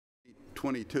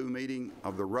2022 meeting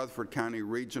of the Rutherford County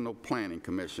Regional Planning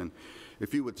Commission.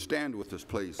 If you would stand with us,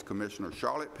 please. Commissioner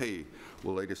Charlotte P.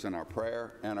 will lead us in our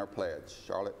prayer and our pledge.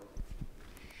 Charlotte.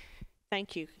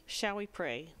 Thank you. Shall we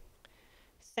pray?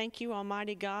 Thank you,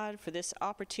 Almighty God, for this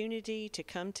opportunity to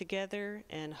come together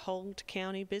and hold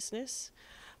county business.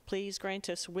 Please grant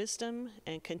us wisdom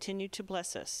and continue to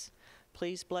bless us.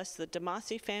 Please bless the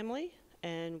Demasi family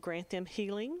and grant them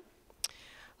healing.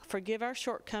 Forgive our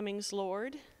shortcomings,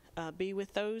 Lord. Be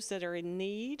with those that are in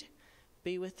need.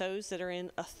 Be with those that are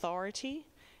in authority.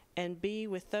 And be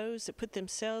with those that put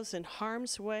themselves in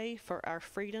harm's way for our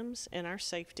freedoms and our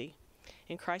safety.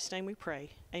 In Christ's name we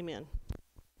pray. Amen.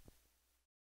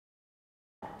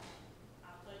 I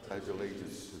pledge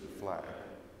allegiance to the flag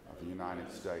of the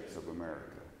United States of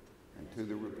America and to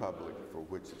the republic for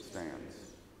which it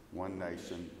stands, one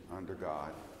nation, under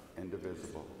God,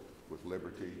 indivisible, with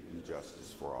liberty and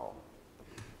justice for all.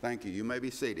 Thank you. You may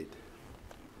be seated.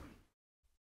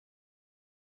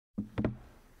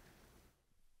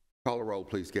 Call the roll,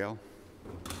 please, Gail.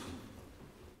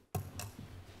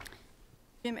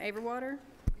 Jim Averwater.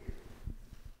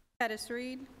 Pettis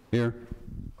Reed. Here.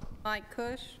 Mike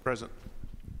Cush. Present.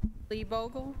 Lee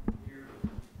Bogle. Here.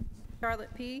 Charlotte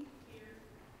P. Here.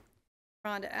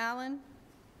 Rhonda Allen.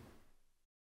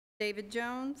 David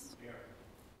Jones. Here.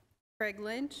 Craig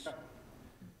Lynch. Here.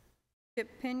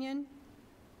 Chip Pinion.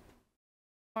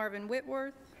 Marvin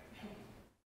Whitworth.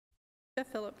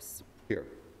 Jeff Phillips. Here.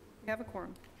 We have a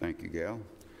quorum. Thank you, Gail.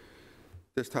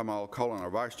 This time I'll call on our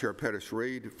Vice Chair Pettis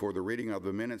Reed for the reading of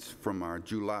the minutes from our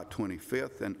July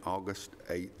 25th and August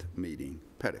 8th meeting.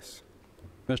 Pettis.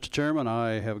 Mr. Chairman,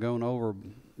 I have gone over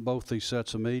both these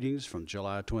sets of meetings from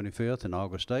July 25th and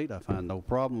August 8th. I find no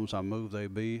problems. I move they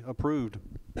be approved.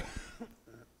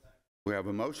 We have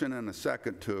a motion and a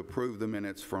second to approve the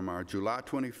minutes from our July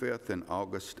 25th and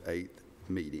August 8th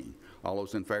meeting. All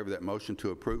those in favor of that motion to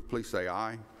approve, please say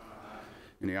aye.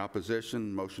 Any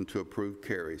opposition? Motion to approve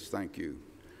carries. Thank you.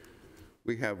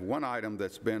 We have one item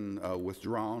that's been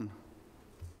withdrawn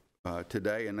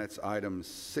today, and that's item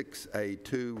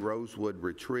 6A2, Rosewood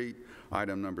Retreat,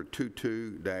 item number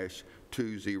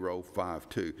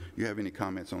 22-2052. You have any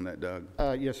comments on that, Doug?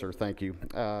 Yes, sir. Thank you.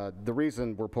 The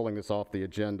reason we're pulling this off the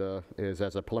agenda is,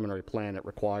 as a preliminary plan, it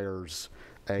requires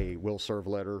a will serve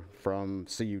letter from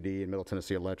CUD and Middle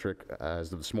Tennessee Electric.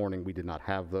 As of this morning, we did not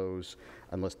have those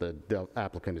unless the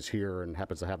applicant is here and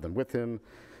happens to have them with them,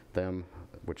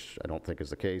 which I don't think is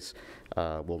the case.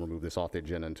 We'll remove this off the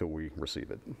agenda until we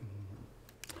receive it.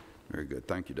 Very good.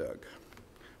 Thank you, Doug.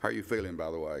 How are you feeling,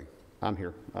 by the way? I'm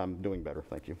here. I'm doing better.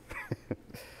 Thank you.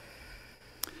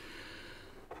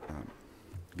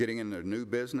 Getting into new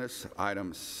business,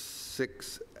 item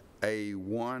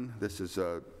 6A1. This is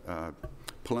a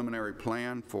preliminary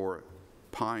plan for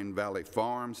Pine Valley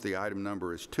Farms. The item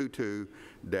number is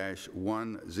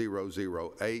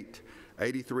 22-1008.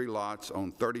 83 lots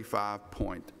on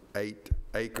 35.8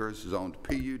 acres, zoned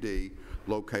PUD,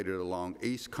 located along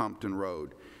East Compton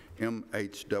Road.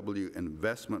 MHW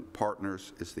Investment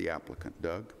Partners is the applicant.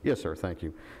 Doug? Yes, sir. Thank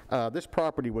you. This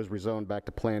property was rezoned back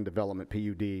to Planned Development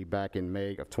PUD back in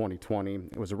May of 2020.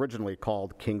 It was originally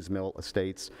called Kings Mill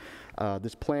Estates.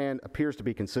 This plan appears to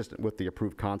be consistent with the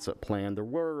approved concept plan. There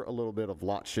were a little bit of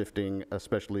lot shifting,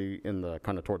 especially in the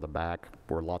kind of toward the back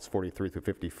where lots 43 through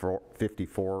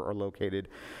 54 are located.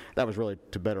 That was really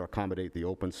to better accommodate the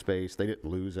open space. They didn't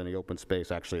lose any open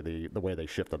space. Actually, the way they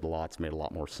shifted the lots made a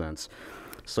lot more sense.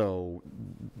 So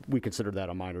we considered that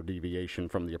a minor deviation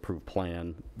from the approved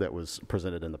plan that was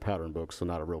presented in the pattern book, so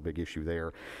not a real big issue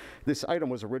there. This item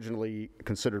was originally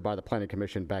considered by the Planning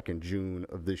Commission back in June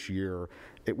of this year.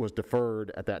 It was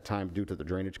deferred at that time due to the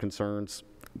drainage concerns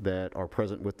that are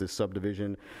present with this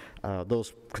subdivision.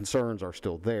 Those concerns are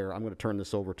still there. I'm going to turn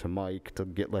this over to Mike to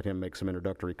let him make some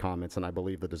introductory comments, and I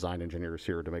believe the design engineer is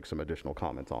here to make some additional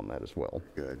comments on that as well.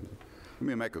 Good. Let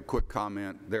me make a quick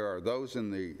comment. There are those in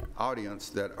the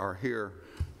audience that are here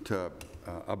to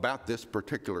about this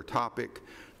particular topic.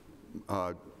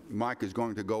 Mike is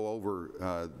going to go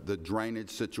over the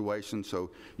drainage situation, so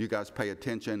you guys pay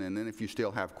attention, and then if you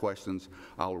still have questions,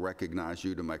 I'll recognize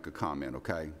you to make a comment,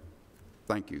 okay?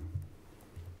 Thank you.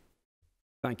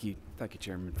 Thank you,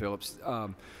 Chairman Phillips.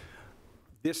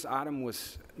 This item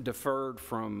was deferred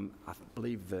from, I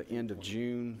believe, the end of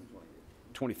June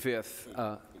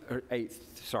 25th, or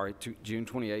 8th, sorry, to June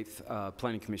 28th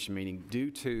Planning Commission meeting due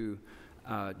to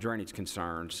drainage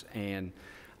concerns. And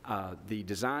the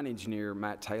design engineer,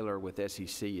 Matt Taylor with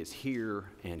SEC, is here,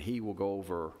 and he will go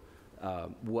over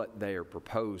what they are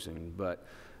proposing. But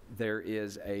there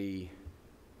is a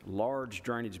large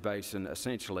drainage basin,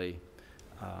 essentially,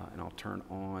 and I'll turn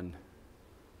on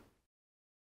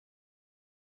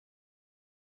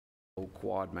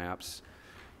quad maps.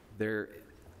 There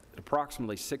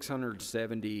approximately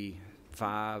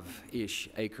 675-ish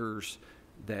acres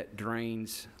that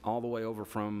drains all the way over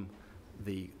from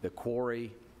the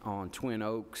quarry on Twin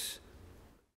Oaks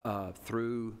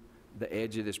through the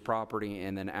edge of this property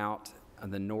and then out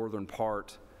on the northern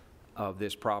part of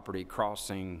this property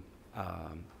crossing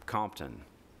Compton.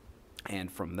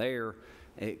 And from there,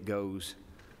 it goes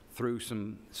through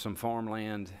some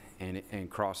farmland and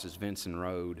crosses Vinson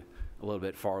Road a little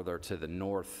bit farther to the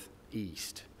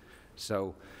northeast.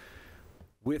 So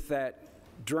with that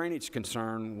drainage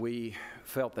concern, we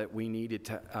felt that we needed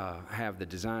to have the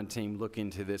design team look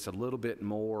into this a little bit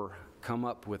more, come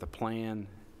up with a plan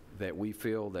that we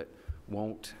feel that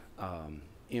won't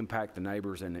impact the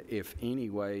neighbors, and if any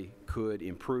way could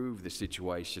improve the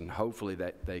situation, hopefully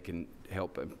that they can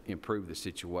help improve the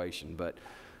situation. But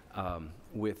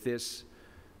with this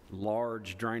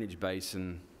large drainage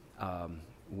basin,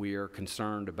 we are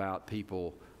concerned about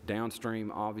people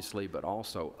downstream, obviously, but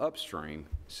also upstream.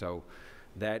 So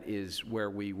that is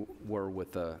where we were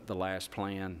with the last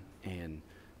plan. And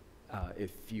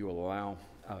if you will allow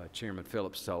Chairman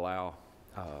Phillips to allow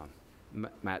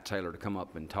Matt Taylor to come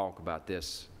up and talk about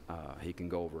this, he can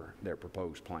go over their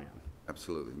proposed plan.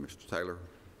 Absolutely. Mr. Taylor?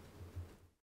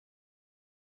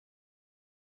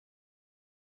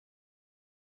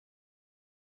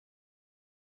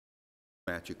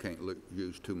 Matt, you can't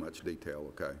use too much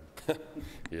detail, okay?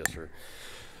 Yes, sir.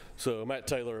 So Matt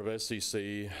Taylor of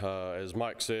SCC, as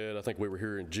Mike said, I think we were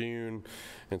here in June,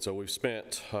 and so we've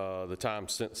spent the time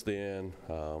since then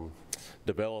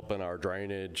developing our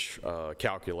drainage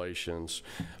calculations.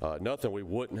 Nothing we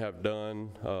wouldn't have done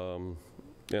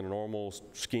in a normal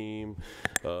scheme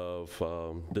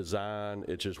of design.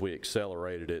 It's just we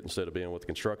accelerated it. Instead of being with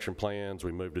construction plans,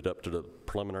 we moved it up to the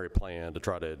preliminary plan to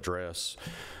try to address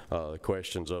the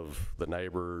questions of the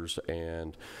neighbors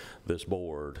and this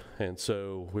board. And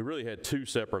so we really had two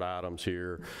separate items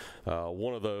here.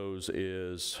 One of those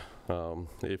is,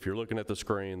 if you're looking at the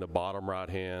screen, the bottom right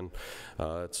hand,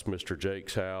 it's Mr.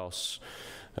 Jake's house.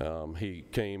 He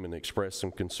came and expressed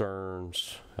some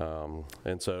concerns,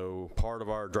 and so part of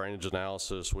our drainage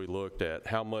analysis, we looked at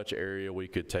how much area we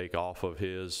could take off of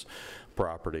his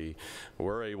property.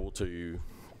 We're able to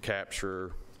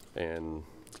capture and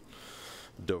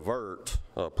divert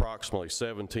approximately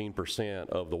 17%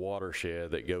 of the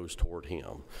watershed that goes toward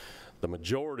him. The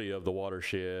majority of the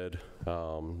watershed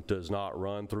does not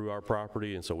run through our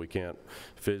property, and so we can't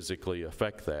physically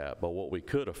affect that. But what we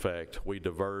could affect, we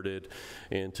diverted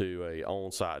into a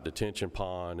on-site detention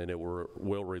pond, and it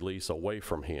will release away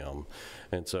from him.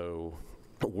 And so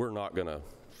we're not going to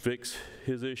fix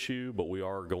his issue, but we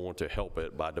are going to help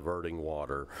it by diverting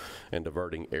water and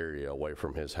diverting area away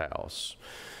from his house.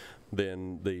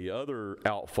 Then the other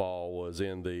outfall was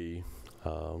in the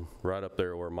right up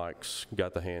there where Mike's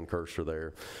got the hand cursor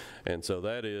there. And so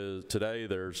that is, today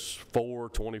there's 4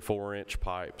 24-inch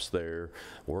pipes there.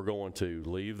 We're going to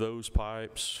leave those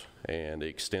pipes and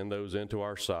extend those into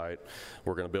our site.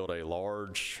 We're going to build a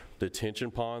large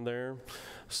detention pond there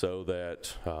so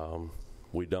that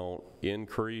we don't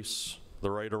increase the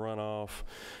rate of runoff,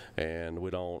 and we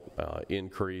don't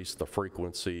increase the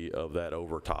frequency of that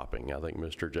overtopping. I think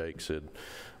Mr. Jakes had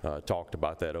talked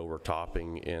about that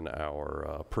overtopping in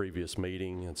our previous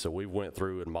meeting, and so we went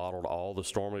through and modeled all the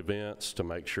storm events to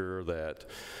make sure that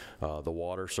the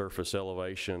water surface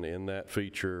elevation in that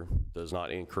feature does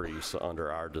not increase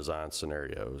under our design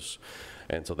scenarios.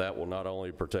 And so that will not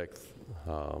only protect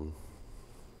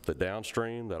the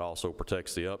downstream, that also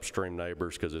protects the upstream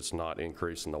neighbors because it's not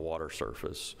increasing the water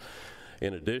surface.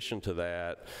 In addition to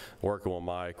that, working with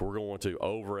Mike, we're going to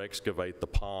over-excavate the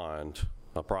pond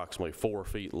approximately 4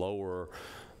 feet lower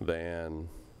than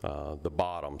the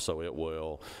bottom, so it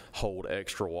will hold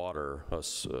extra water,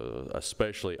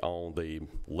 especially on the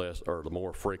less or the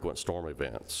more frequent storm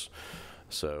events.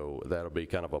 So that'll be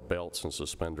kind of a belts and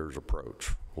suspenders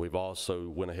approach. We've also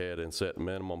went ahead and set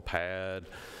minimum pad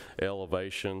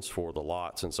elevations for the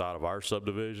lots inside of our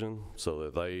subdivision so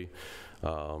that they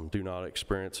do not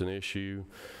experience an issue.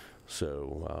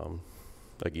 So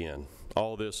again,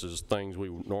 all this is things we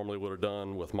normally would have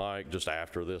done with Mike just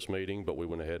after this meeting, but we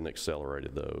went ahead and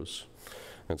accelerated those.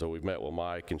 And so we've met with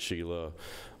Mike and Sheila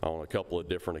on a couple of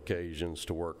different occasions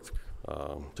to work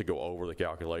to go over the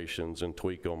calculations and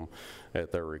tweak them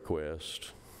at their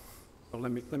request. Well,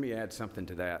 let me add something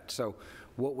to that. So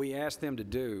what we asked them to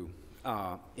do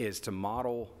is to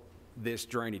model this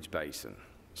drainage basin.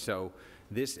 So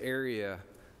this area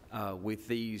with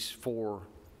these 4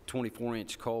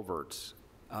 24-inch culverts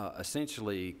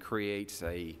essentially creates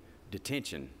a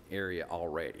detention area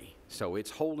already. So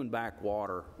it's holding back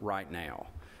water right now.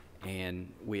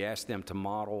 And we asked them to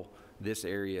model this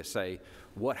area, say,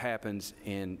 what happens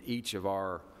in each of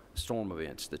our storm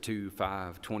events, the 2,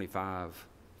 5, 25,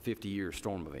 50-year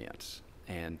storm events.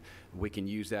 And we can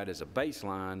use that as a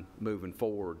baseline moving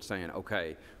forward, saying,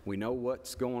 okay, we know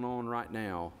what's going on right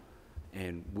now,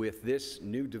 and with this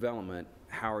new development,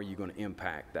 how are you going to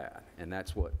impact that? And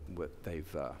that's what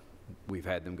we've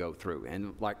had them go through.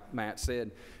 And like Matt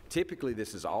said, typically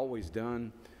this is always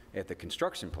done at the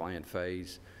construction plan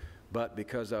phase, but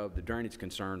because of the drainage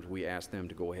concerns, we asked them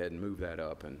to go ahead and move that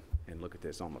up and look at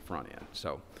this on the front end.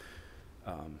 So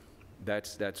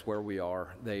that's where we are.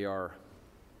 They are,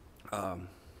 go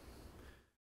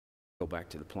back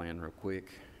to the plan real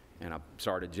quick, and I'm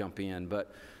sorry to jump in,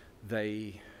 but let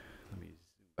me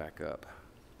back up.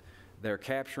 They're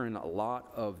capturing a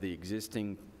lot of the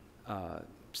existing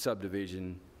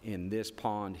subdivision in this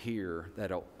pond here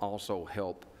that'll also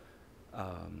help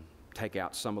take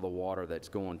out some of the water that's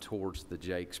going towards the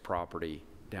Jake's property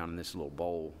down in this little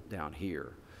bowl down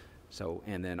here. So,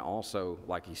 and then also,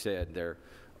 like he said, they're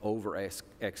over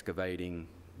excavating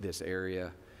this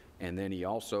area. And then he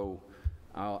also,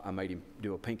 I made him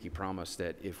do a pinky promise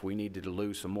that if we needed to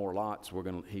lose some more lots,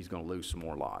 he's gonna lose some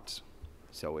more lots.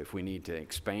 So if we need to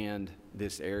expand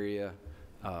this area,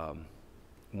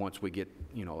 once we get,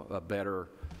 a better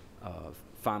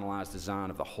finalized design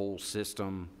of the whole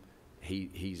system,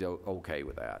 he's okay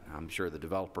with that. I'm sure the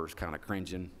developer's kind of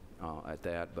cringing at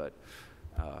that, but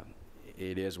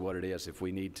it is what it is. If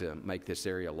we need to make this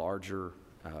area larger,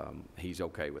 he's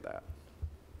okay with that.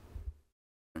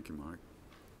 Thank you, Mike.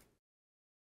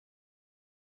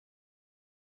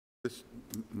 This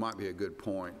might be a good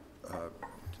point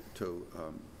to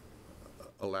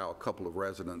allow a couple of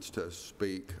residents to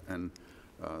speak, and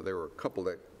there were a couple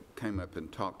that came up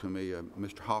and talked to me.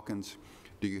 Mr. Hawkins,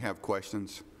 do you have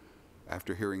questions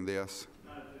after hearing this?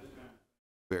 Not at this time.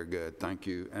 Very good, thank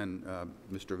you. And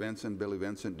Mr. Vincent, Billy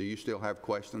Vincent, do you still have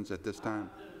questions at this time?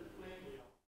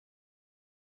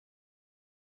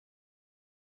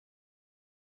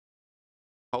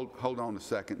 Hold on a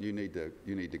second. You need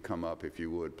to come up if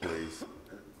you would, please.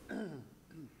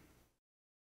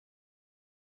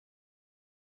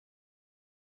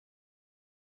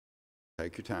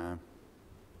 Take your time.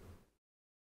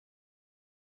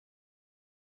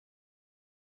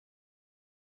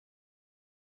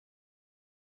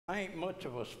 I ain't much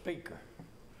of a speaker.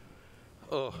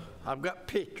 I've got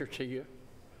pictures here.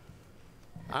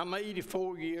 I'm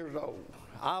 84 years old.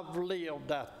 I've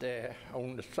lived out there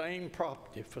on the same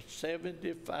property for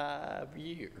 75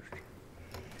 years.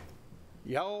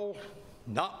 Y'all,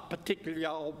 not particularly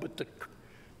y'all, but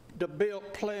the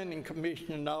Built Planning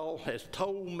Commission and all has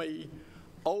told me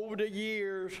over the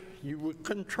years you would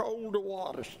control the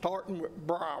water starting with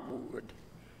Briarwood.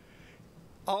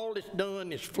 All it's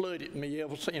done is flooded me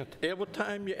ever since. Every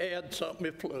time you add something,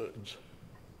 it floods.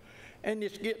 And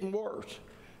it's getting worse.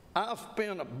 I've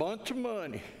spent a bunch of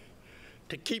money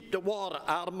to keep the water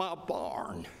out of my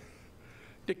barn.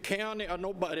 The county or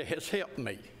nobody has helped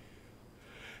me.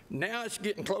 Now it's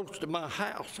getting close to my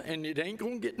house, and it ain't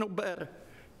gonna get no better.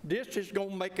 This is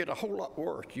gonna make it a whole lot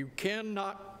worse. You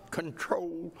cannot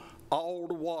control all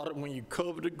the water when you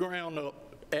cover the ground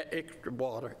up. That extra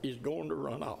water is going to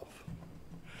run off.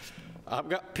 I've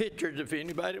got pictures if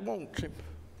anybody wants them.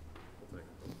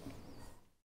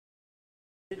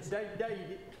 It's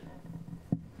dated.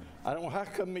 I don't know how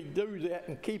come me do that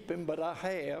and keep him, but I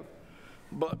have.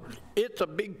 But it's a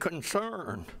big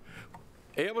concern.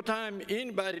 Every time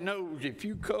anybody knows if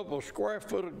you cover a square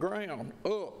foot of ground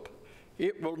up,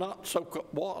 it will not soak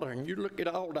up water. And you look at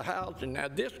all the housing. Now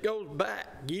this goes back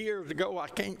years ago. I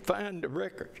can't find the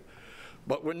records.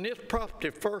 But when this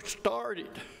property first started,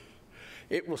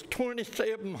 it was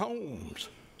 27 homes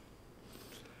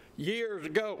years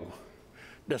ago.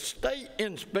 The state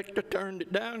inspector turned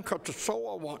it down because the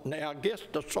soil went. Now, I guess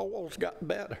the soil's got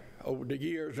better over the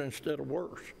years instead of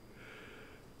worse.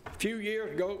 A few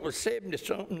years ago, it was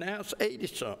 70-something. Now it's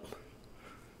 80-something.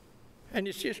 And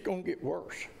it's just going to get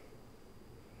worse.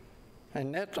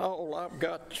 And that's all I've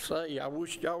got to say. I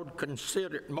wish y'all would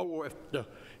consider it more.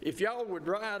 If y'all would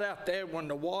ride out there when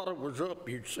the water was up,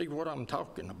 you'd see what I'm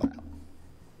talking about.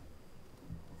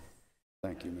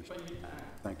 Thank you,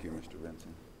 Mr.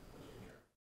 Vincent.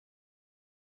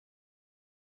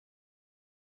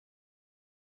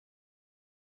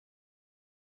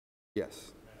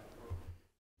 Yes.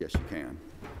 Yes, you can.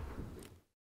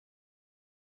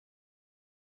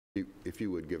 If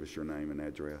you would give us your name and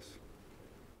address.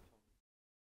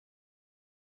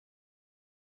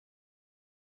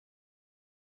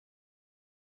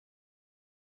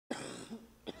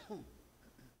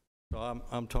 So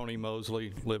I'm Tony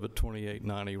Mosley, live at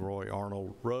 2890 Roy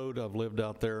Arnold Road. I've lived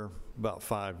out there about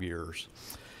 5 years.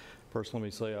 First, let me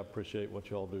say I appreciate what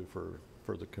y'all do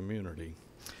for the community.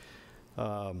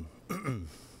 I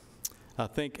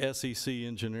think SEC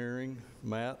Engineering,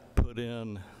 Matt, put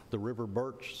in the River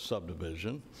Birch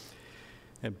subdivision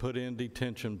and put in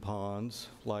detention ponds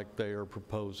like they are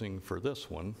proposing for this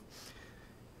one.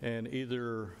 And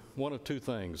either one of two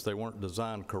things, they weren't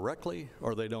designed correctly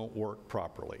or they don't work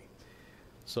properly.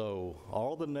 So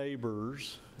all the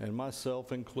neighbors, and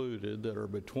myself included, that are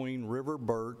between River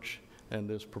Birch and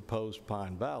this proposed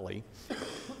Pine Valley,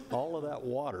 all of that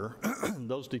water,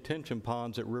 those detention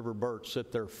ponds at River Birch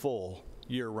sit there full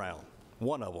year-round.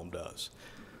 One of them does.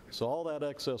 So all that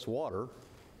excess water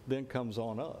then comes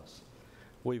on us.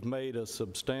 We've made a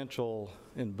substantial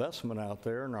investment out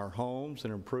there in our homes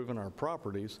and improving our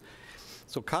properties.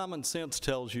 So common sense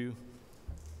tells you,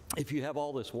 if you have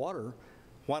all this water,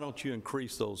 why don't you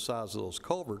increase those size of those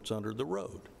culverts under the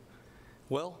road?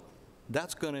 Well,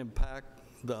 that's going to impact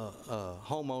the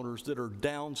homeowners that are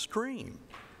downstream.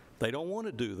 They don't want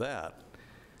to do that.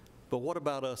 But what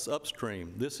about us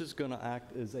upstream? This is going to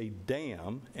act as a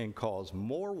dam and cause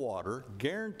more water,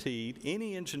 guaranteed.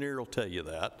 Any engineer will tell you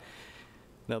that.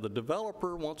 Now, the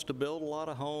developer wants to build a lot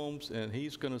of homes, and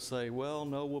he's going to say, well,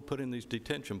 no, we'll put in these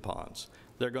detention ponds.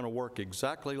 They're going to work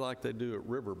exactly like they do at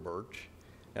River Birch,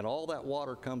 and all that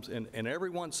water comes in, and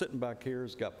everyone sitting back here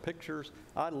has got pictures.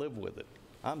 I live with it.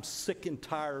 I'm sick and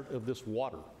tired of this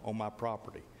water on my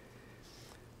property.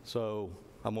 So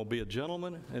I'm going to be a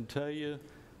gentleman and tell you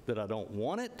that I don't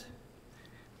want it,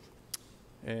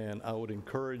 and I would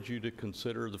encourage you to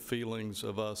consider the feelings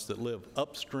of us that live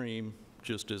upstream,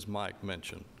 just as Mike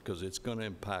mentioned, because it's going to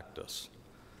impact us.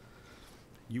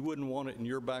 You wouldn't want it in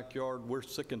your backyard. We're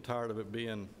sick and tired of it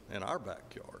being in our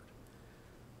backyard.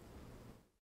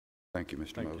 Thank you,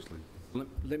 Mr. Mosley.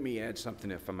 Let me add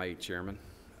something, if I may, Chairman.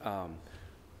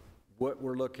 What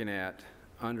we're looking at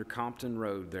under Compton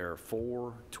Road, there are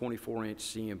 4 24-inch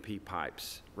CMP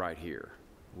pipes right here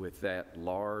with that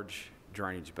large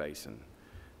drainage basin.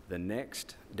 The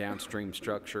next downstream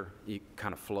structure, it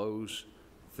kind of flows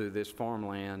through this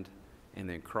farmland and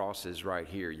then crosses right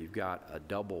here. You've got a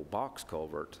double box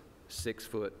culvert, 6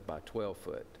 foot by 12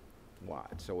 foot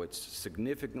wide. So it's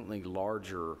significantly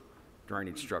larger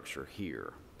drainage structure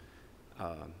here.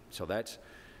 So that's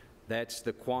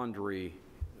the quandary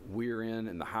we're in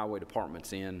and the highway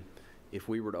department's in. If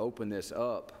we were to open this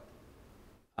up,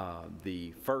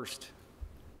 the first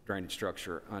drainage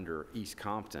structure under East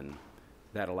Compton,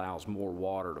 that allows more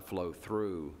water to flow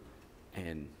through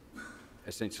and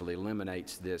essentially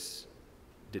eliminates this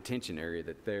detention area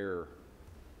that they're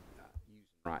using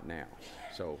right now.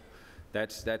 So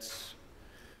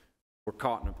we're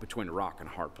caught between a rock and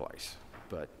a hard place.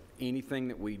 But anything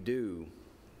that we do,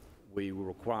 we will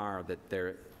require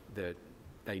that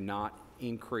they not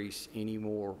increase any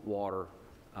more water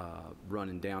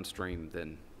running downstream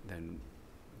than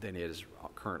is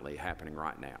currently happening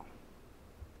right now.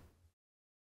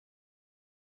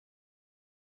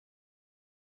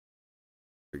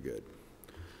 Very good.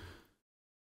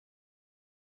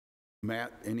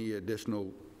 Matt, any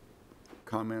additional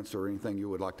comments or anything you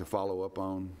would like to follow up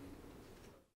on?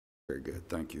 Very good,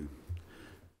 thank you.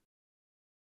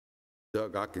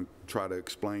 Doug, I can try to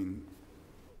explain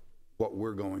what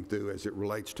we're going through as it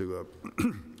relates to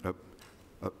a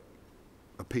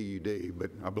PUD,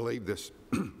 but I believe this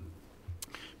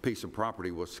piece of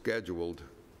property was scheduled,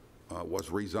 was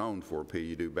rezoned for a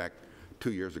PUD back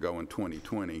 2 years ago in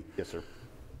 2020. Yes, sir.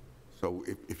 So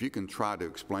if you can try to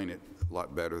explain it a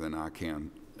lot better than I can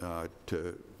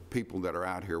to people that are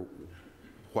out here,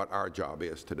 what our job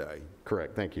is today.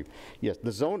 Correct, thank you. Yes,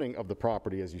 the zoning of the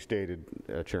property, as you stated,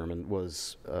 Chairman,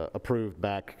 was approved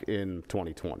back in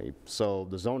 2020. So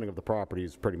the zoning of the property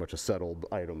is pretty much a settled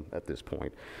item at this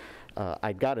point.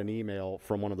 I got an email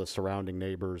from one of the surrounding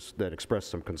neighbors that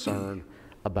expressed some concern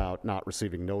about not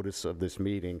receiving notice of this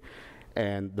meeting.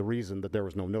 And the reason that there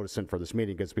was no notice sent for this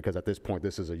meeting is because at this point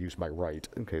this is a use by right.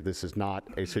 Okay, this is not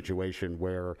a situation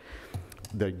where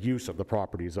the use of the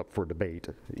property is up for debate.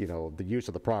 You know, the use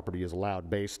of the property is allowed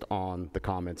based on the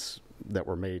comments that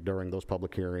were made during those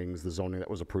public hearings, the zoning that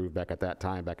was approved back at that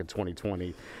time, back in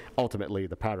 2020, ultimately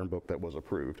the pattern book that was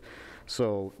approved.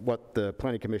 So what the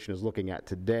Planning Commission is looking at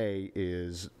today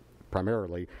is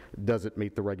primarily, does it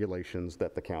meet the regulations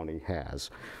that the county has?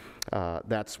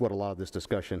 That's what a lot of this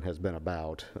discussion has been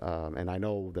about. And I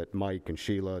know that Mike and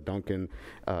Sheila, Duncan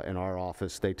in our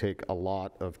office, they take a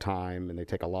lot of time and they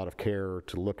take a lot of care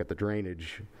to look at the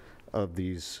drainage of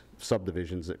these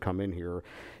subdivisions that come in here.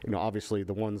 You know, obviously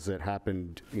the ones that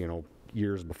happened, you know,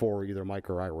 years before either Mike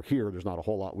or I were here, there's not a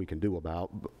whole lot we can do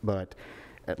about, but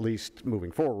at least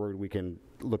moving forward, we can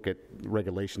look at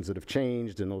regulations that have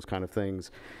changed and those kind of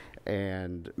things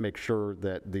and make sure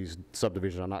that these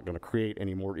subdivisions are not going to create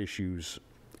any more issues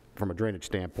from a drainage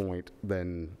standpoint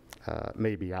than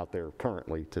may be out there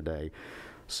currently today.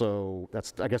 So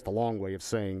that's, I guess, the long way of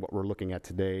saying what we're looking at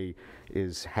today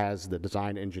is, has the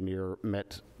design engineer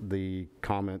met the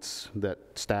comments that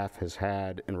staff has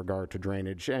had in regard to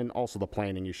drainage and also the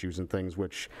planning issues and things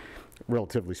which,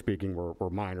 relatively speaking, were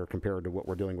minor compared to what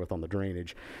we're dealing with on the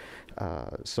drainage.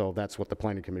 So that's what the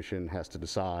Planning Commission has to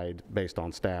decide based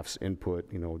on staff's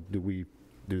input. You know,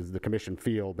 does the commission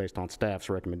feel, based on staff's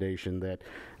recommendation, that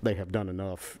they have done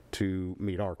enough to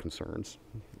meet our concerns?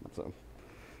 So.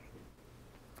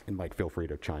 And Mike, feel free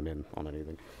to chime in on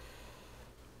anything.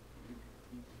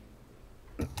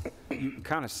 You can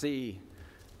kind of see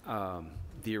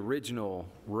the original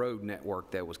road network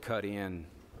that was cut in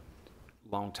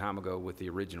a long time ago with the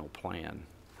original plan.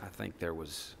 I think there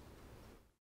was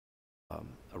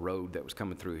a road that was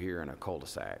coming through here in a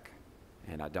cul-de-sac,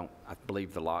 and I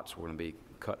believe the lots were going to be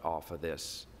cut off of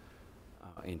this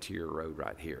interior road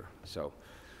right here. So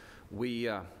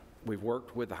we've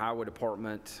worked with the highway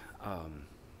department,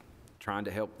 trying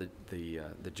to help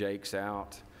the Jakes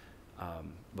out.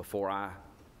 Before I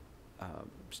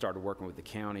started working with the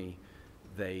county,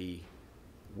 they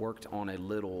worked on a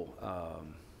little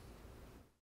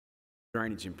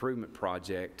drainage improvement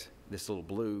project, this little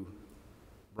blue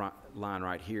line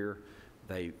right here.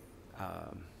 They,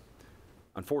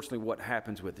 unfortunately, what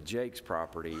happens with the Jakes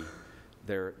property,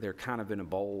 they're kind of in a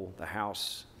bowl. The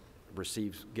house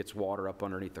gets water up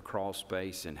underneath the crawl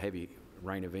space, and heavy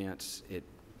rain events, it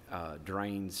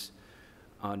drains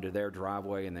under their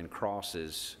driveway and then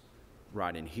crosses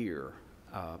right in here.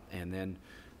 And then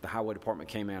the highway department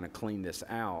came out and cleaned this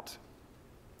out,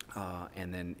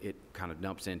 and then it kind of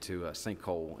dumps into a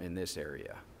sinkhole in this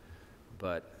area.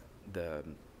 But the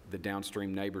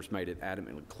downstream neighbors made it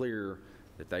adamantly clear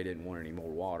that they didn't want any more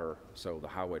water, so the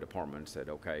highway department said,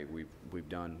 okay, we've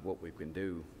done what we can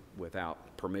do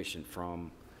without permission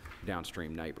from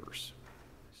downstream neighbors.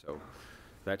 So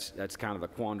that's kind of the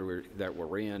quandary that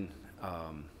we're in.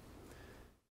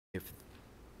 If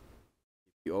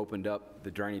you opened up the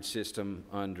drainage system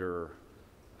under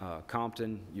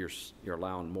Compton, you're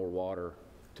allowing more water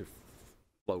to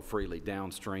flow freely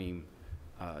downstream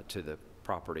to the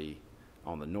property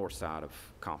on the north side of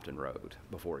Compton Road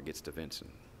before it gets to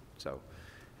Vinson. So,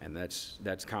 and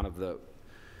that's kind of the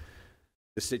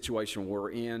situation we're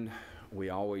in.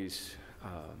 We always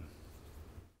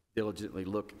diligently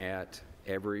look at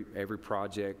every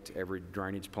project, every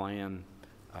drainage plan.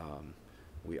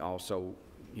 We also,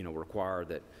 require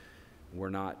that we're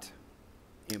not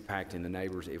impacting the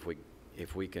neighbors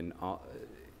if we can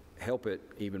help it,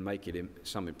 even make it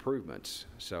some improvements.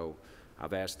 So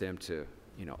I've asked them to,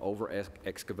 over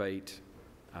excavate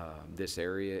this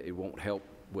area. It won't help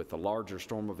with the larger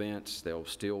storm events. They'll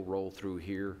still roll through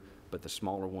here, but the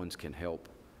smaller ones can help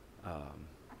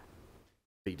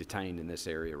be detained in this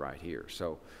area right here.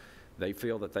 So they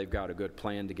feel that they've got a good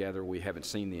plan together. We haven't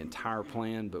seen the entire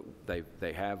plan, but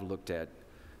they have looked at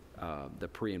the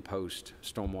pre and post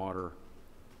stormwater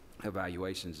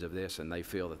evaluations of this, and they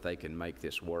feel that they can make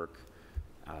this work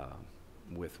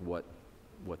with what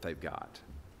they've got.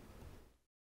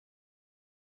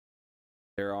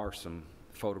 There are some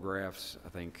photographs, I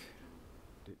think.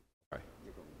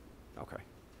 Okay.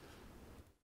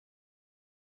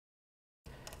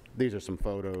 These are some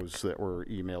photos that were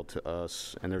emailed to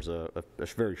us, and there's a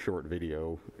very short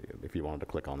video. If you wanted to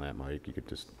click on that, Mike, you could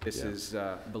just. This is,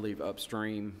 I believe,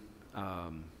 upstream. I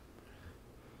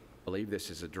believe this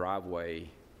is a driveway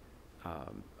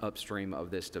upstream of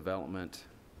this development.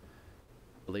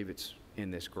 I believe it's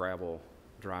in this gravel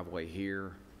driveway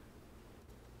here.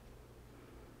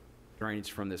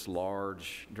 Drainage from this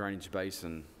large drainage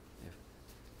basin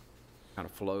kind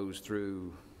of flows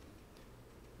through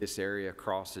this area,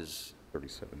 crosses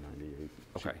 3798.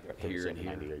 Okay, here and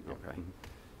here. Yeah.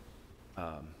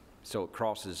 Okay. So it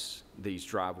crosses these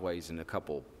driveways in a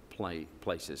couple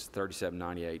places.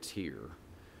 3798's here.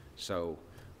 So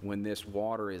when this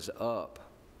water is up,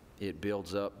 it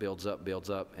builds up,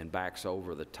 and backs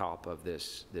over the top of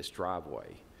this in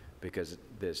because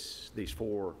these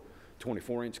four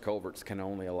 24-inch culverts can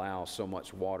only allow so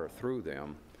much water through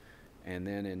them, and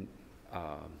then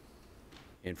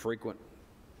in frequent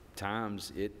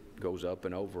times it goes up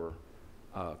and over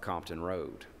Compton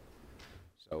Road.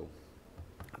 So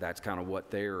that's kind of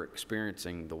what they're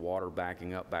experiencing, the water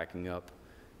backing up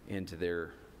into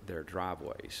their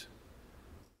driveways.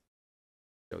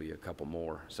 show you a couple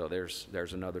more. So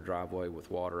there's another driveway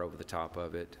with water over the top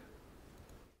of it.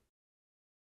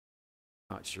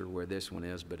 Not sure where this one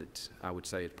is, but I would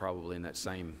say it's probably in that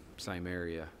same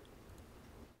area.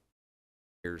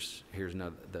 Here's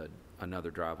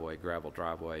another driveway, gravel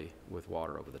driveway with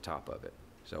water over the top of it.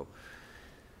 So,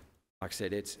 like I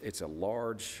said, it's a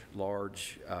large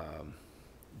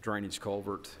drainage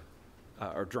culvert,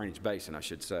 or drainage basin, I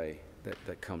should say,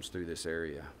 that comes through this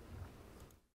area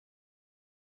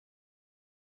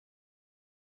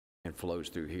and flows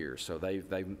through here. So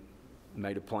they've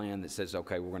made a plan that says,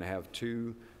 okay, we're going to have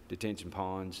 2 detention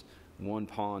ponds. One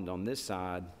pond on this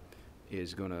side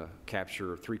is going to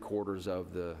capture 3/4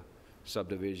 of the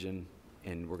subdivision,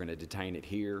 and we're going to detain it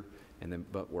here. And then,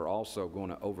 but we're also going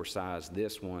to oversize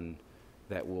this one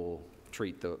that will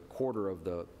treat the 1/4 of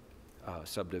the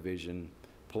subdivision,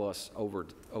 plus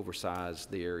oversize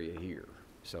the area here.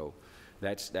 So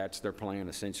that's their plan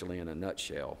essentially in a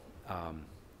nutshell.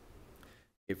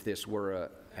 If this were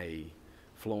a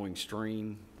flowing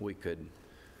stream, we could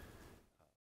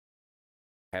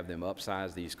have them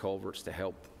upsize these culverts to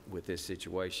help with this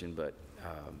situation, but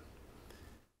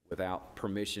without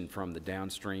permission from the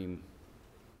downstream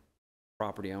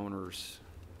property owners,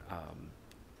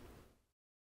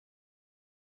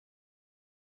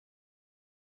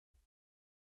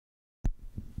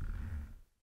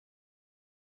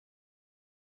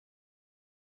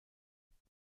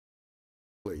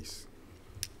 Please.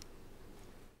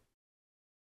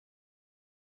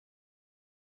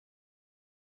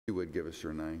 You would give us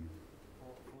your name.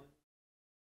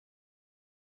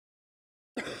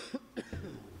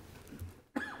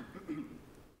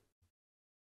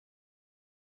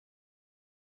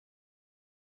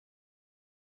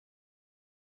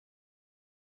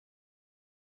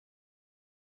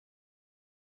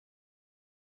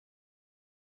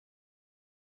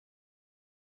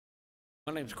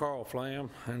 My name's Carl Flam,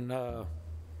 and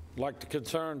like the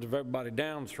concerns of everybody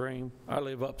downstream, I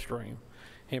live upstream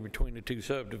in between the 2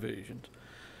 subdivisions.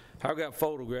 I've got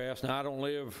photographs. Now, I don't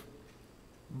live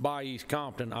by East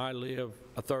Compton. I live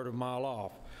a 1/3 of a mile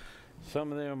off.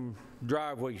 Some of them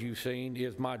driveways you've seen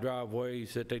is my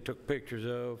driveways that they took pictures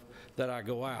of that I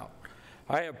go out.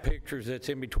 I have pictures that's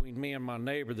in between me and my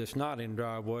neighbor that's not in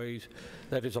driveways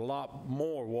that is a lot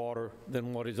more water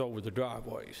than what is over the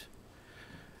driveways.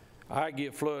 I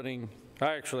get flooding.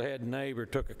 I actually had a neighbor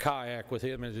took a kayak with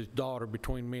him and his daughter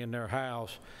between me and their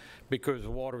house because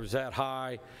the water was that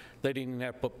high. They didn't even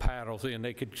have to put paddles in.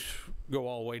 They could go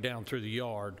all the way down through the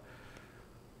yard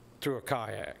through a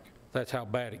kayak. That's how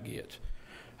bad it gets.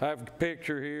 I have a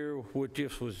picture here, which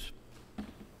just was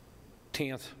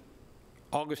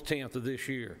August 10th of this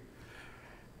year.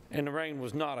 And the rain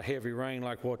was not a heavy rain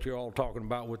like what you're all talking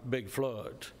about with big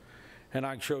floods. And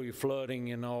I can show you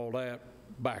flooding and all that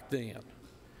back then.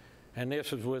 And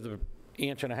this is with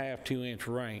 1.5 to 2 inch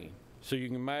rain. So you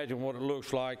can imagine what it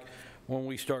looks like when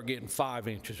we start getting 5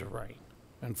 inches of rain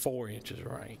and 4 inches of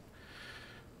rain.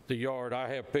 The yard, I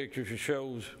have pictures that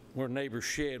shows where neighbor's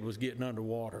shed was getting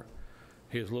underwater,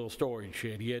 his little storage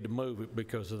shed. He had to move it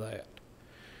because of that.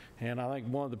 And I think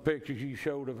one of the pictures you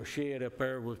showed of a shed up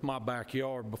there was my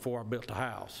backyard before I built the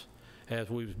house, as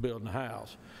we was building the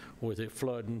house, with it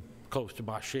flooding close to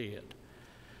my shed.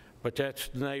 But that's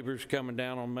the neighbors coming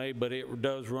down on me, but it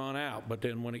does run out. But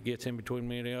then when it gets in between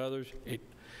me and the others, it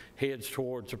heads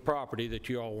towards the property that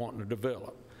you all want to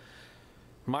develop.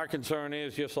 My concern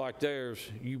is, just like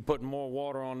theirs, you putting more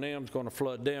water on them is going to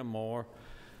flood them more.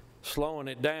 Slowing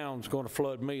it down is going to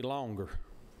flood me longer.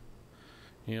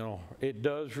 You know, it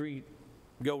does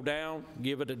go down,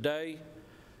 give it a day,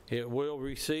 it will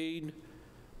recede,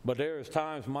 but there's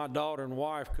times my daughter and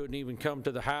wife couldn't even come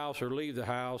to the house or leave the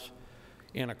house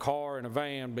in a car and a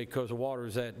van because the water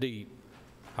is that deep.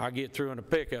 I get through in a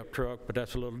pickup truck, but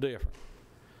that's a little different.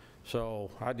 So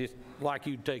I just like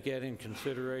you to take that in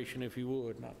consideration if you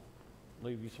would, and I'll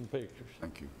leave you some pictures.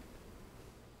 Thank you.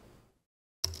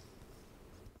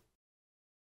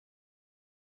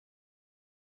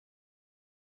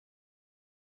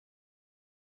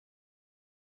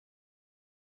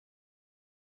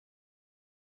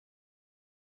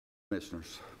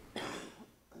 Commissioners.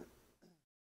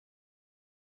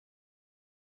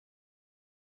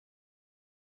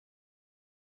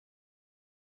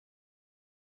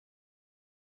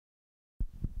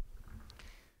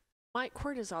 Mike,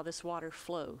 where does all this water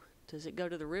flow? Does it go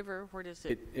to the river? Where does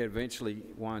it? It eventually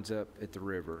winds up at the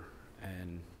river,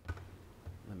 and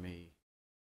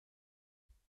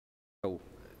so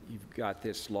you've got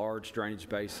this large drainage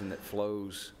basin that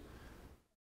flows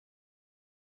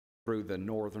through the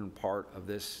northern part of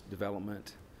this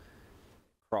development,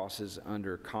 crosses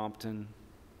under Compton,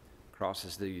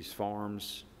 crosses these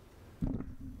farms,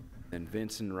 and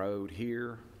Vinson Road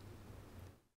here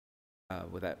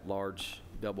with that large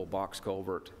double box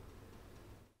culvert,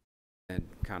 and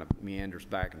kind of meanders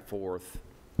back and forth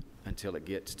until it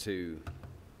gets to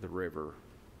the river.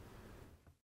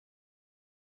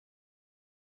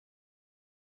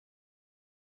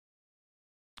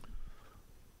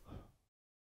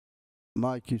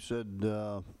 Mike, you said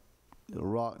a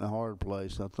rock and a hard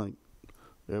place. I think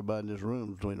everybody in this room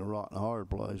is between a rock and a hard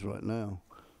place right now.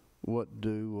 What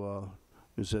do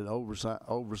you said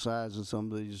oversizing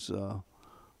some of these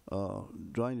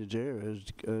drainage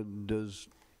areas?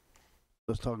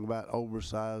 Let's talk about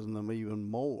oversizing them even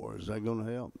more. Is that going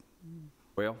to help?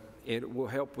 Well, it will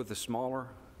help with the smaller.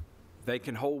 They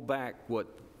can hold back what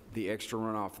the extra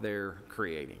runoff they're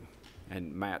creating.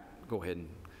 And Matt, go ahead and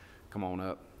come on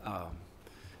up,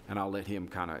 and I'll let him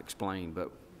kind of explain.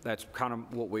 But that's kind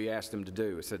of what we asked him to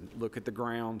do. I said, look at the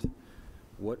ground,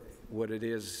 what it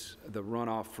is, the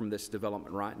runoff from this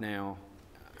development right now,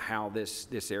 how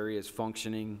this area is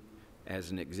functioning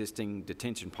as an existing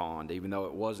detention pond, even though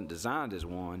it wasn't designed as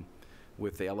one.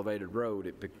 With the elevated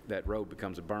road, that road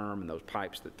becomes a berm, and those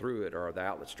pipes that through it are the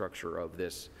outlet structure of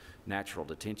this natural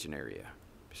detention area.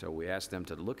 So we asked them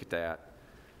to look at that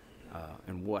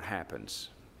and what happens.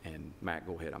 And Matt,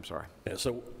 go ahead, I'm sorry. Yeah,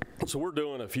 so we're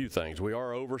doing a few things. We are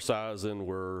oversizing,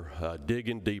 we're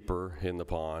digging deeper in the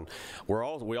pond.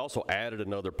 We also added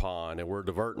another pond, and we're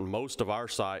diverting most of our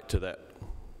site to that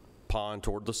pond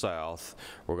toward the south.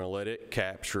 We're going to let it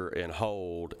capture and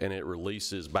hold, and it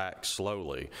releases back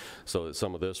slowly so that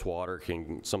some of this water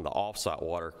some of the off-site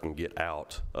water can get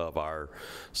out of our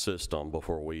system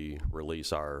before we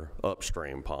release our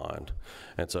upstream pond.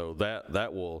 And so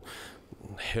that will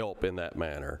help in that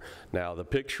manner. Now, the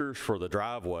pictures for the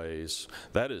driveways,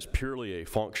 that is purely a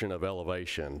function of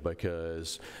elevation,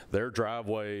 because their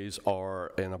driveways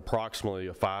are in approximately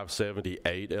a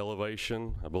 578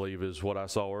 elevation, I believe is what I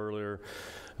saw earlier.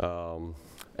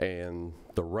 And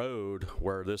the road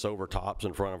where this overtops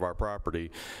in front of our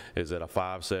property is at a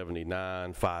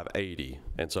 579, 580.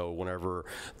 And so whenever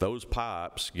those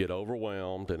pipes get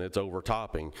overwhelmed and it's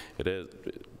overtopping,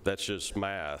 that's just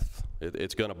math.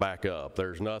 It's going to back up.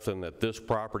 There's nothing that this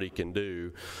property can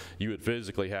do. You would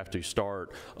physically have to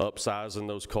start upsizing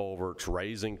those culverts,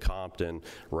 raising Compton,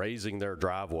 raising their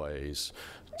driveways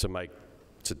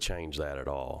to change that at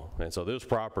all. And so this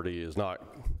property is not,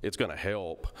 it's going to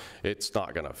help. It's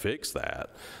not going to fix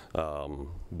that,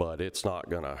 but it's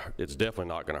definitely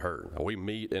not going to hurt. We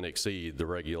meet and exceed the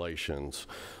regulations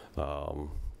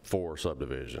for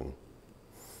subdivision.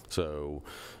 So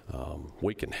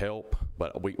we can help,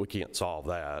 but we can't solve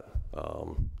that.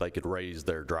 They could raise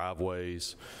their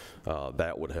driveways.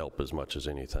 That would help as much as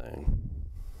anything.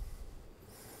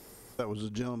 That was the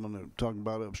gentleman that talking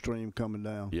about upstream coming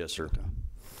down. Yes, sir. Okay.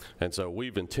 And so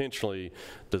we've intentionally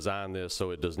designed this so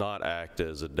it does not act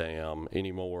as a dam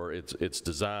anymore. It's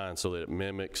designed so that it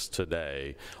mimics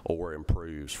today or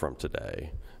improves from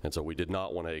today. And so we did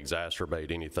not want to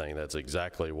exacerbate anything. That's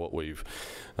exactly what we've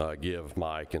give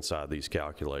Mike inside these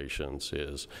calculations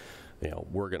is,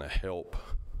 we're going to help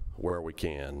where we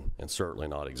can and certainly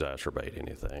not exacerbate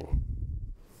anything.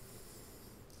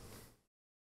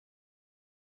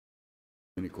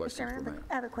 Any questions for Matt?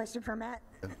 I have a question for Matt.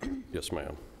 Yes,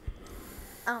 ma'am.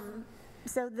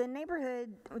 So the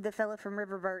neighborhood, the fellow from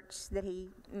River Birch that he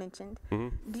mentioned,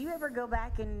 do you ever go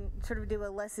back and sort of do a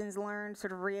lessons learned,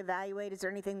 sort of reevaluate? Is there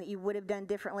anything that you would have done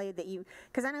differently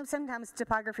because I know sometimes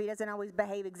topography doesn't always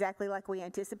behave exactly like we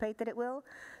anticipate that it will.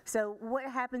 So what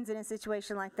happens in a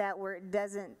situation like that where it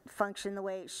doesn't function the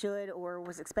way it should or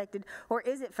was expected? Or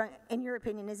is it, in your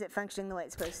opinion, is it functioning the way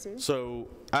it's supposed to? So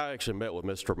I actually met with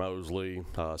Mr. Mosley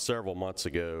several months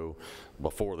ago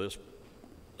before this.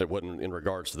 It wasn't in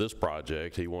regards to this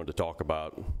project. He wanted to talk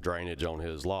about drainage on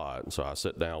his lot. And so I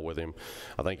sat down with him.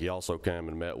 I think he also came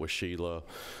and met with Sheila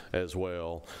as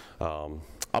well. I'm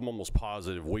almost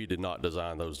positive we did not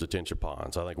design those detention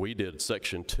ponds. I think we did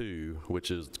section 2,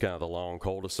 which is kind of the long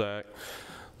cul-de-sac.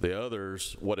 The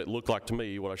others, what it looked like to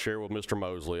me, what I shared with Mr.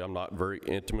 Mosley, I'm not very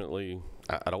intimately,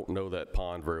 I don't know that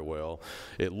pond very well.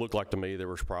 It looked like to me there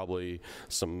was probably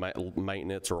some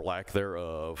maintenance or lack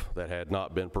thereof that had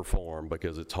not been performed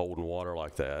because it's holding water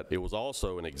like that. It was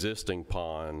also an existing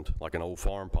pond, like an old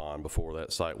farm pond before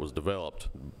that site was developed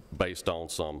based on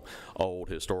some old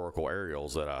historical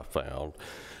aerials that I found.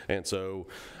 And so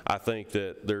I think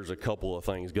that there's a couple of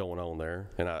things going on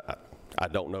there. And I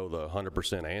don't know the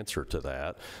 100% answer to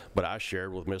that, but I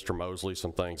shared with Mr. Mosley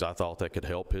some things I thought that could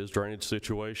help his drainage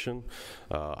situation.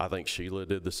 I think Sheila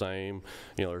did the same.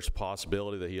 You know, there's a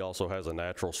possibility that he also has a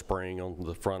natural spring on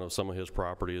the front of some of his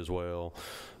property as well.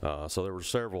 So there were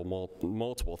several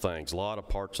multiple things, a lot of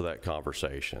parts of that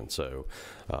conversation. So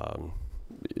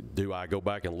do I go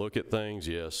back and look at things?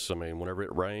 Yes. I mean, whenever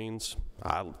it rains,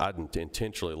 I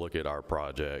intentionally look at our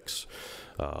projects.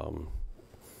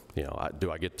 You know, do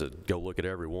I get to go look at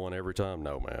every one every time?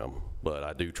 No, ma'am. But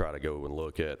I do try to go and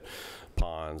look at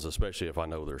ponds, especially if I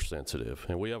know they're sensitive.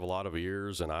 And we have a lot of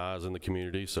ears and eyes in the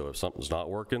community, so if something's not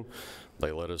working,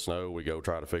 they let us know. We go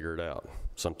try to figure it out.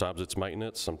 Sometimes it's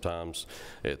maintenance, sometimes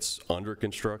it's under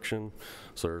construction.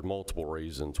 So there's multiple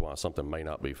reasons why something may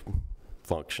not be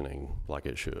functioning like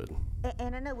it should.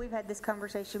 And I know we've had this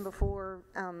conversation before.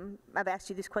 I've asked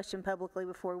you this question publicly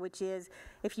before, which is,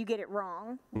 if you get it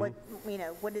wrong, what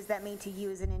does that mean to you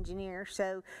as an engineer?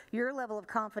 So your level of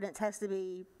confidence has to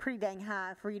be pretty dang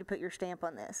high for you to put your stamp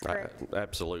on this, correct?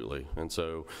 Absolutely. And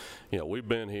so, you know, we've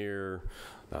been here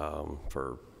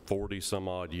for 40 some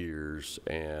odd years,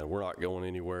 and we're not going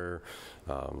anywhere.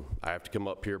 I have to come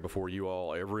up here before you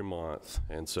all every month,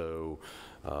 and so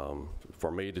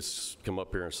for me to come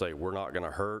up here and say we're not going to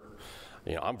hurt,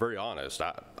 you know, I'm very honest.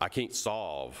 I can't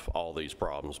solve all these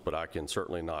problems, but I can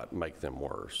certainly not make them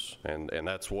worse, and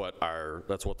that's what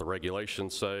the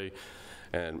regulations say,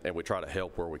 and we try to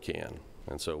help where we can.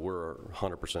 And so we're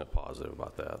 100% positive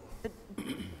about that. But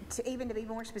to be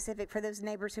more specific, for those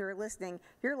neighbors who are listening,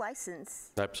 your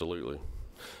license. Absolutely.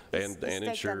 And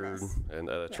insured, and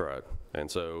that's right. And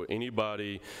so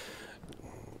anybody,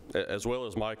 as well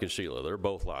as Mike and Sheila, they're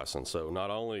both licensed. So not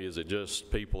only is it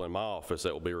just people in my office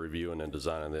that will be reviewing and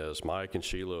designing this, Mike and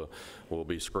Sheila will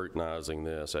be scrutinizing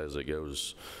this as it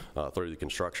goes through the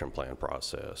construction plan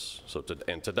process. So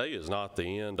and today is not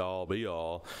the end all be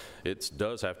all. It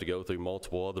does have to go through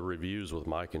multiple other reviews with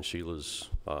Mike and Sheila's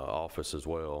office as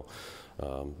well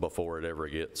before it ever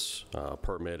gets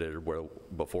permitted,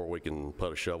 before we can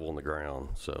put a shovel in the ground.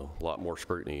 So a lot more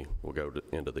scrutiny will go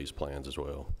into these plans as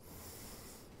well.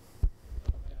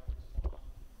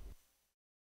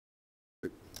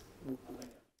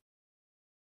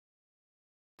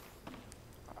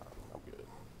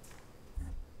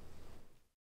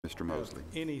 Mr. Mosley.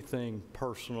 Anything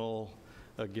personal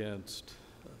against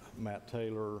Matt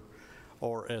Taylor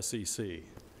or SEC.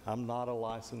 I'm not a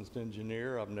licensed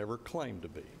engineer. I've never claimed to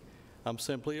be. I'm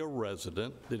simply a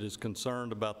resident that is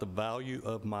concerned about the value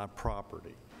of my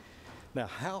property. Now,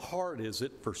 how hard is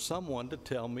it for someone to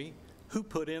tell me who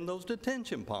put in those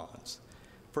detention ponds?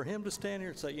 For him to stand here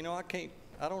and say, you know,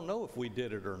 I don't know if we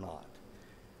did it or not.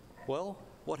 Well,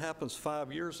 what happens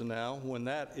 5 years from now when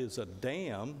that is a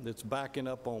dam that's backing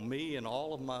up on me and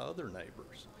all of my other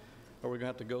neighbors? Are we going to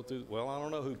have to go through, well, I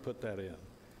don't know who put that in.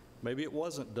 Maybe it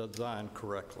wasn't designed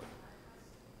correctly.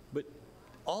 But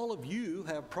all of you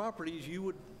have properties you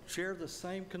would share the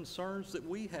same concerns that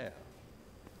we have.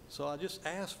 So I just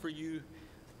ask for you,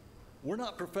 we're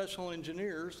not professional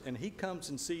engineers, and he comes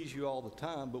and sees you all the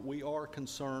time, but we are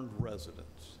concerned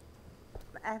residents.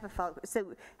 I have a follow-up.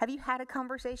 So have you had a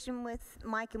conversation with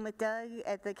Mike and with Doug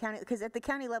at the county? Because at the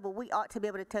county level, we ought to be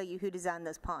able to tell you who designed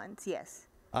those ponds, yes.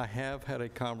 I have had a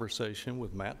conversation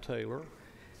with Matt Taylor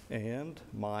and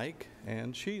Mike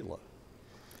and Sheila.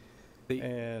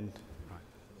 And,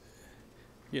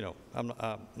 you know, I'm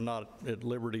not at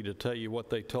liberty to tell you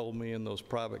what they told me in those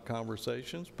private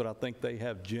conversations, but I think they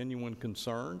have genuine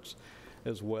concerns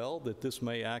as well that this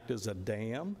may act as a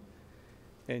dam.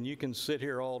 And you can sit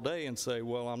here all day and say,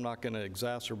 well, I'm not going to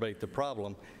exacerbate the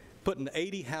problem. Putting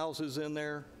 80 houses in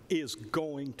there is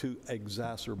going to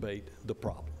exacerbate the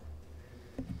problem.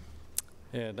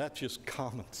 And that's just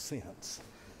common sense.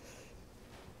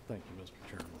 Thank you, Mr.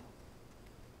 Chairman.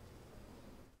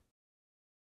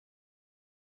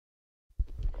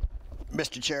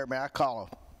 Mr. Chairman, I call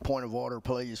a point of order,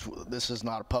 please. This is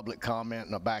not a public comment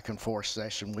and a back and forth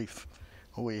session.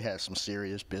 We have some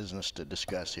serious business to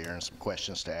discuss here and some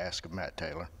questions to ask of Matt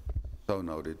Taylor. So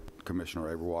noted,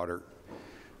 Commissioner Aberwater.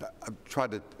 I've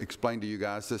tried to explain to you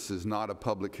guys this is not a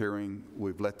public hearing.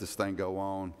 We've let this thing go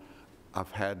on.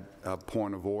 I've had a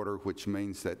point of order, which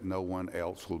means that no one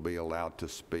else will be allowed to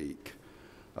speak.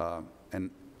 And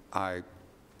I'm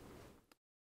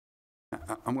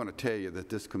going to tell you that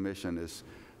this commission is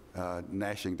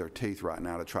gnashing their teeth right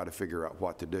now to try to figure out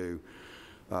what to do.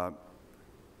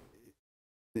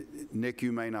 Nick,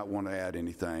 you may not want to add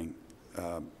anything,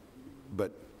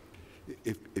 but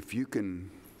if you can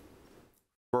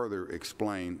further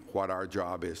explain what our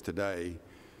job is today,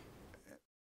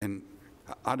 and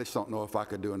I just don't know if I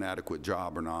could do an adequate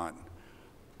job or not.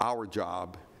 our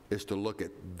job is to look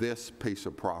at this piece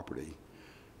of property.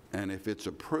 And if it's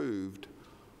approved,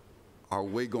 are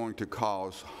we going to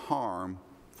cause harm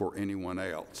for anyone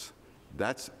else?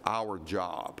 That's our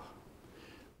job.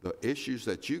 The issues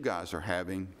that you guys are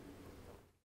having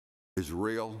is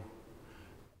real,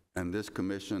 and this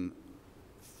commission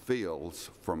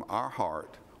feels from our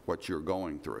heart what you're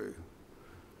going through.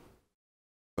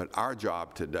 But our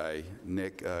job today,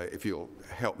 Nick, if you'll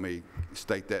help me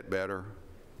state that better.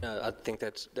 I think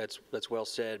that's well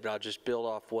said, but I'll just build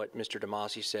off what Mr.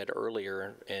 DeMasi said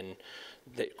earlier, and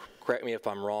correct me if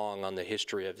I'm wrong on the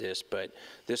history of this, but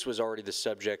this was already the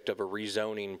subject of a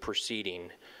rezoning proceeding.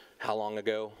 How long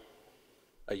ago?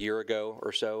 A year ago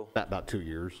or so? About 2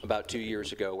 years. About 2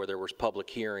 years ago, where there was public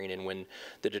hearing, and when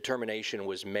the determination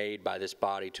was made by this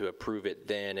body to approve it,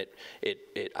 then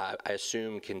I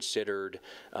assume considered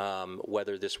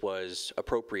whether this was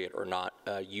appropriate or not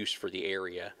use for the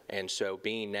area. And so,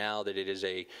 being now that it is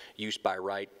a use by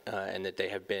right and that they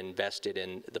have been vested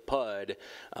in the PUD,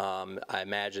 I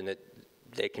imagine that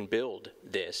they can build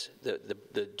this.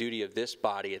 The duty of this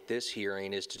body at this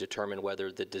hearing is to determine whether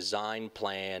the design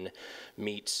plan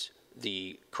meets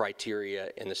the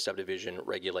criteria in the subdivision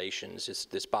regulations.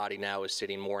 This body now is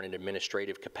sitting more in an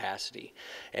administrative capacity.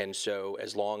 And so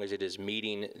as long as it is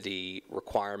meeting the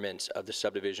requirements of the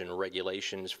subdivision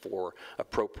regulations for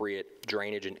appropriate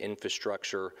drainage and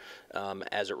infrastructure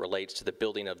as it relates to the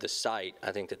building of the site,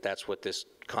 I think that that's what this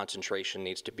concentration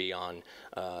needs to be on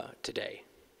today.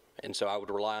 And so I would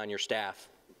rely on your staff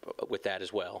with that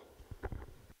as well.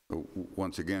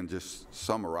 Once again, just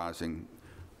summarizing,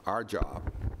 our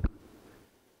job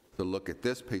to look at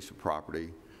this piece of property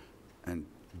and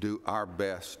do our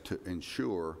best to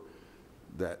ensure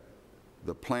that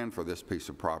the plan for this piece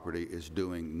of property is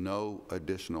doing no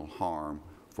additional harm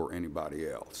for anybody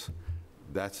else.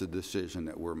 That's a decision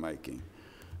that we're making.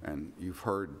 And you've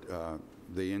heard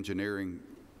the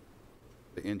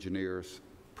engineers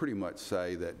pretty much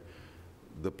say that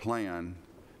the plan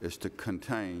is to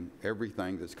contain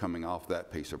everything that's coming off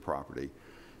that piece of property.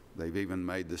 They've even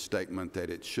made the statement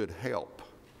that it should help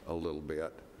a little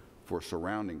bit for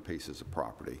surrounding pieces of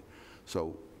property.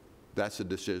 So that's a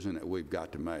decision that we've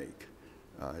got to make.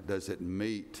 Does it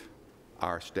meet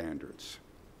our standards?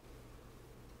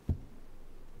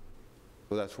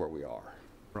 So that's where we are.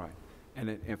 Right.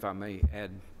 And if I may add,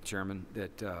 Chairman,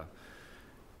 that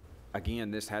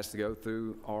again, this has to go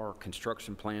through our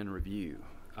construction plan review.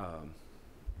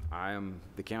 I am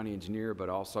the county engineer, but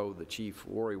also the chief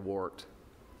worrywart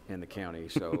in the county.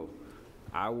 So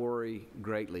I worry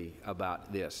greatly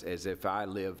about this as if I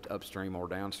lived upstream or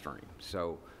downstream.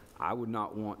 So I would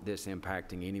not want this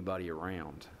impacting anybody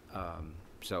around.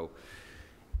 So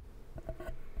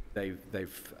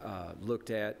they've looked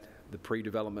at the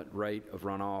pre-development rate of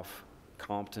runoff.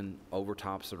 Compton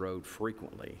overtops the road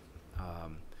frequently.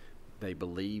 They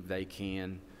believe they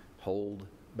can hold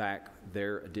back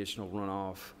their additional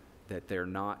runoff, that they're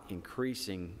not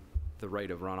increasing the rate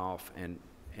of runoff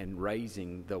and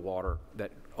raising the water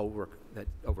that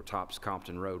overtops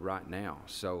Compton Road right now.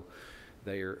 So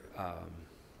they're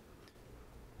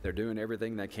doing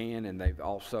everything they can, and they've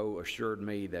also assured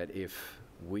me that if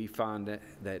we find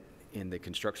that in the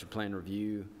construction plan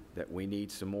review that we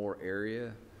need some more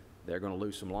area, they're going to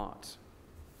lose some lots.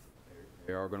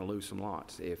 They are going to lose some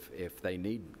lots if they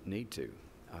need to.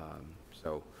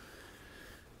 So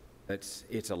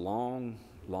it's a long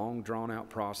drawn out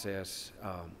process.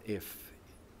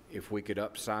 If we could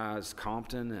upsize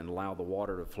Compton and allow the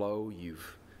water to flow,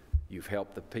 you've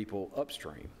helped the people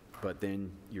upstream, but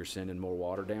then you're sending more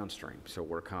water downstream. So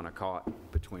we're kind of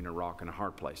caught between a rock and a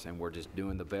hard place, and we're just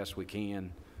doing the best we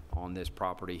can on this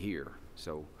property here.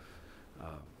 So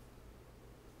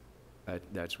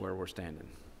that's where we're standing.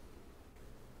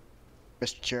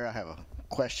 Mr. Chair, I have a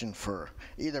question for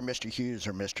either Mr. Hughes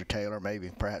or Mr. Taylor, maybe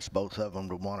perhaps both of them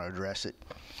would want to address it.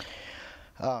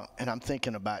 And I'm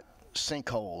thinking about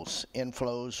sinkholes,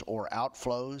 inflows or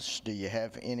outflows. Do you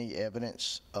have any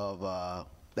evidence of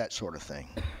that sort of thing?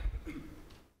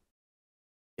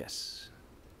 Yes.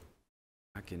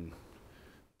 I can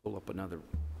pull up another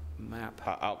map.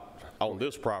 On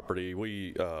this property,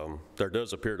 there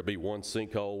does appear to be one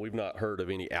sinkhole. We've not heard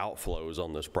of any outflows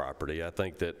on this property. I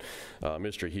think that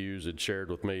Mr. Hughes had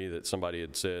shared with me that somebody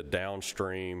had said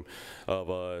downstream of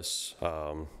us,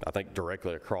 I think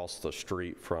directly across the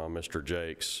street from Mr.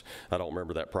 Jakes, I don't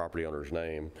remember that property owner's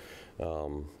name,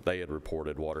 they had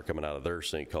reported water coming out of their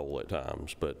sinkhole at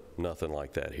times, but nothing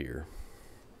like that here.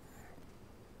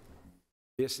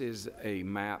 This is a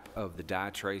map of the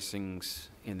dye tracings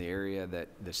in the area that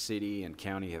the city and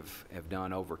county have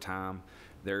done over time.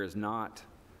 There is not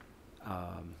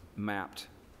mapped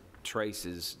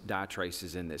traces, dye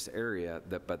traces in this area,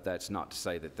 but that's not to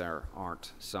say that there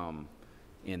aren't some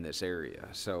in this area.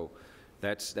 So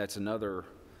that's another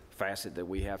facet that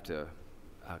we have to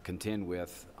contend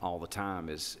with all the time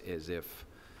is if,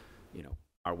 you know,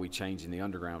 are we changing the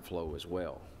underground flow as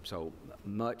well? So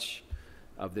much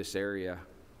of this area,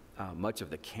 much of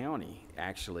the county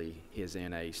actually is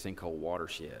in a sinkhole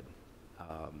watershed.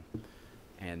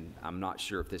 And I'm not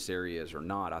sure if this area is or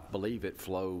not. I believe it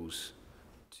flows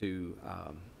to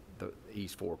the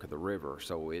East Fork of the river,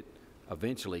 so it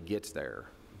eventually gets there.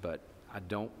 But I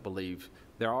don't believe,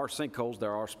 there are sinkholes,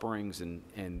 there are springs,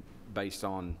 and based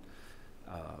on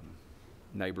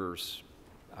neighbors'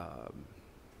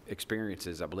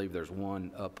 experiences, I believe there's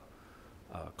one up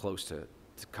close to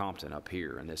Compton up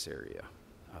here in this area,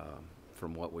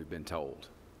 from what we've been told.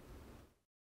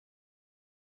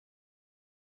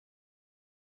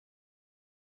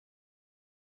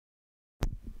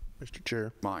 Mr.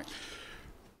 Chair. Mike.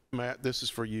 Matt, this is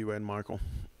for you and Michael.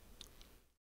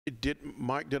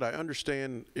 Mike, did I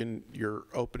understand in your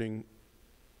opening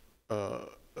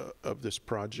of this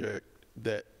project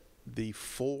that the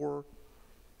 4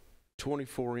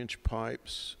 24-inch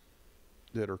pipes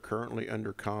that are currently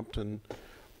under Compton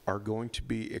are going to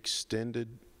be extended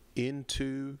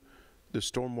into the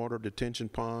stormwater detention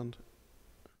pond?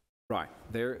 Right.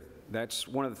 That's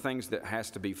one of the things that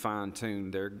has to be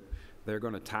fine-tuned. They're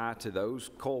going to tie to those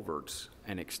culverts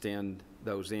and extend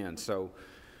those in. So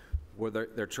where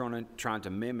they're trying to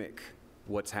mimic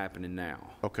what's happening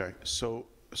now. Okay. So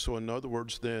in other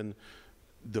words, then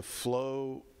the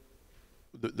flow,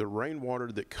 the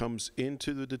rainwater that comes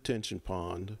into the detention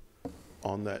pond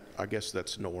on that, I guess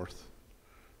that's north,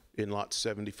 in lot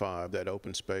 75, that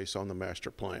open space on the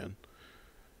master plan,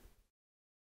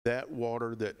 that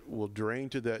water that will drain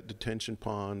to that detention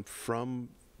pond from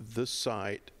the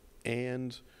site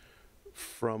and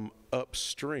from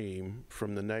upstream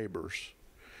from the neighbors,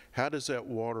 how does that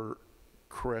water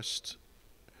crest?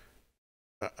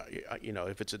 You know,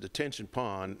 if it's a detention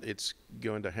pond, it's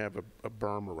going to have a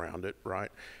berm around it,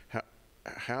 right?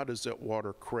 How does that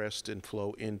water crest and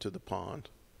flow into the pond?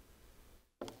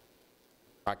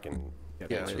 I can.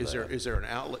 Yeah. Is there an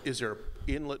outlet? Is there an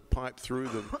inlet pipe through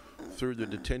the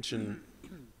detention?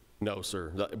 No,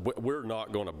 sir. We're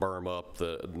not going to berm up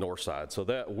the north side. So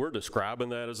that we're describing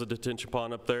that as a detention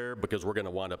pond up there because we're going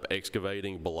to wind up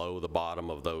excavating below the bottom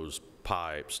of those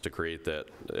pipes to create that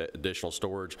additional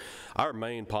storage. Our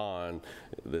main pond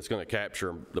that's going to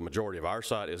capture the majority of our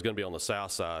site is going to be on the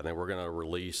south side, and we're going to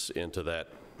release into that,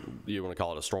 you want to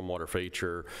call it a stormwater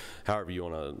feature, however you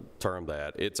want to term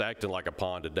that. It's acting like a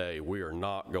pond today. We are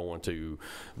not going to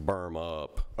berm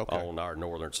up on our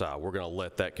northern side. We're going to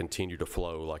let that continue to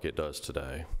flow like it does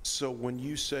today. So when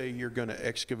you say you're going to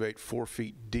excavate 4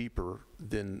 feet deeper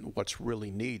than what's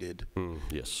really needed,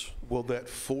 yes. Will that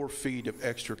 4 feet of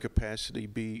extra capacity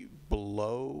be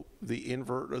below the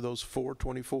invert of those 4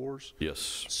 24s?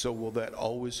 Yes. So will that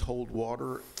always hold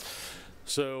water?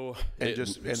 So and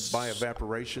by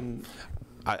evaporation,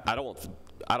 I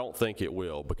don't think it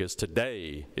will, because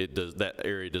today that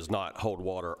area does not hold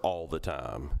water all the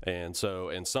time, and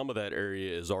some of that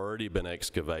area has already been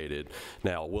excavated.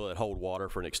 Now, will it hold water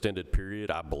for an extended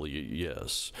period? I believe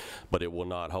yes, but it will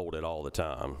not hold it all the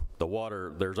time. The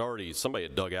water, there's already somebody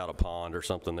had dug out a pond or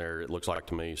something there. It looks like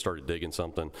to me, started digging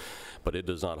something, but it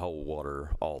does not hold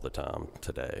water all the time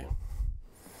today.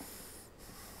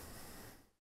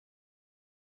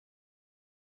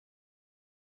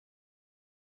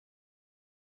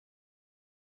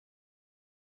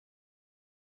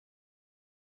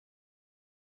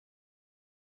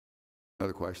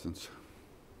 Other questions?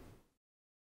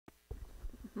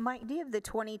 Mike, do you have the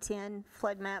 2010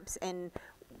 flood maps and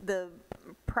the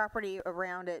property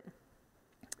around it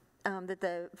that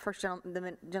the first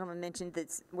gentleman mentioned,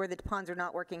 that's where the ponds are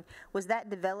not working? Was that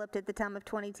developed at the time of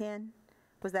 2010?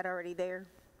 Was that already there?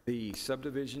 The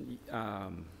subdivision,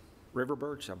 River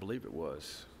Birch, I believe it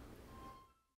was.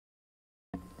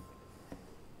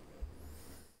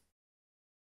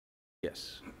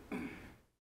 Yes.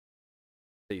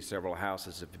 Several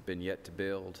houses have been yet to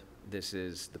build. This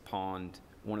is the pond,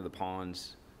 one of the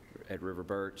ponds at River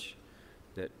Birch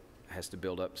that has to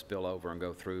build up, spill over, and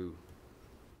go through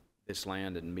this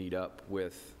land and meet up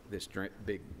with this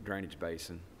big drainage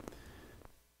basin.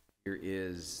 Here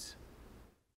is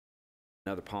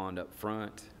another pond up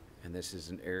front, and this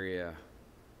is an area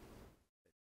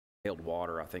that held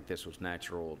water. I think this was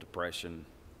natural depression.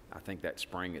 I think that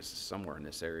spring is somewhere in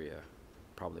this area,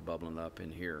 probably bubbling up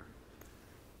in here.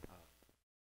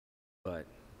 But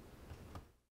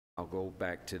I'll go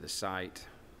back to the site.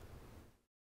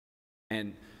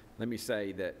 And let me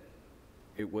say that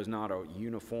it was not a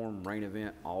uniform rain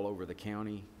event all over the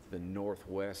county. The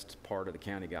northwest part of the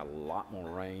county got a lot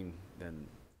more rain than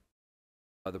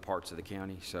other parts of the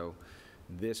county. So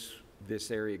this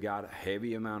area got a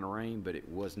heavy amount of rain, but it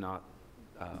was not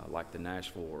like the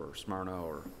Nashville or Smyrna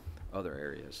or other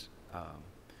areas.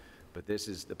 But this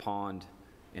is the pond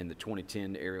and the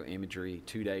 2010 aerial imagery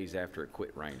 2 days after it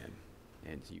quit raining.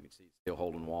 And you can see it's still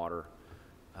holding water.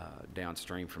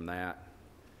 Downstream from that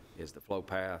is the flow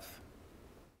path.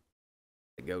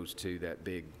 It goes to that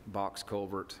big box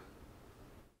culvert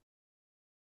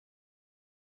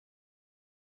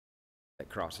that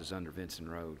crosses under Vinson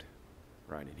Road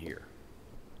right in here.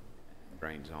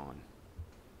 Drains on.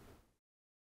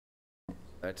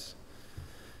 That's,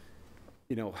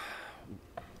 you know,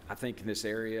 I think in this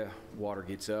area, water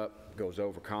gets up, goes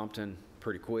over Compton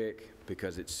pretty quick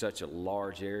because it's such a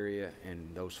large area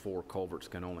and those 4 culverts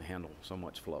can only handle so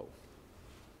much flow.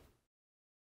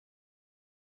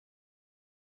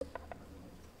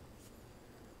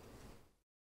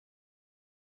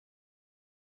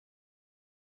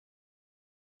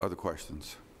 Other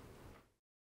questions?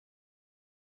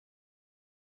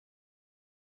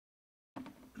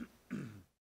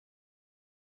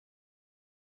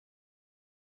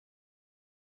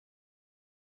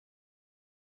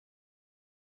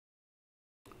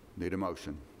 Need a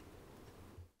motion.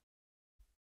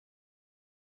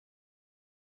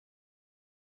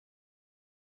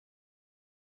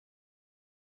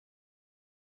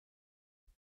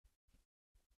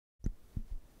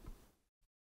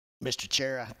 Mr.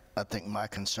 Chair, I think my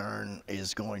concern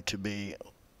is going to be,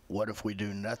 what if we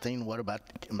do nothing? What about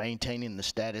maintaining the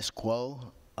status quo?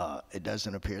 It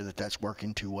doesn't appear that that's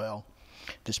working too well.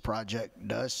 This project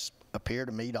does appear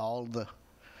to meet all the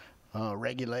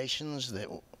regulations that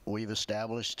we've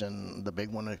established, and the big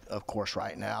one, of course,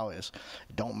 right now is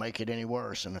don't make it any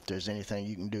worse. And if there's anything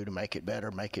you can do to make it better,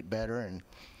 make it better. And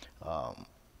I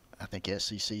think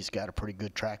SCC's got a pretty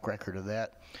good track record of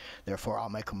that. Therefore, I'll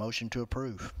make a motion to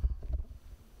approve.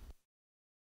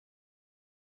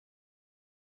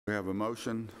 We have a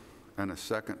motion and a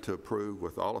second to approve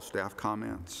with all of staff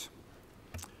comments.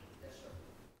 Yes, sir.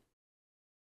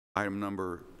 Item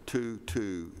number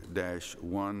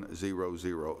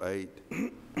 22-1008,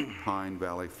 Pine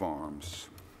Valley Farms.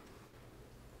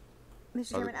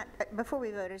 Mr. Chairman, before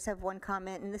we vote, I just have one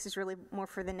comment, and this is really more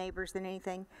for the neighbors than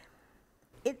anything.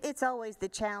 It's always the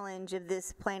challenge of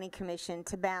this planning commission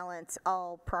to balance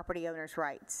all property owners'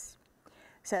 rights.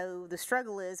 So the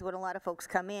struggle is when a lot of folks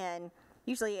come in,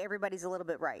 usually everybody's a little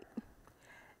bit right.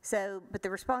 So, but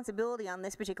the responsibility on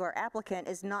this particular applicant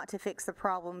is not to fix the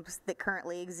problems that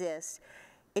currently exist.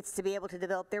 It's to be able to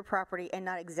develop their property and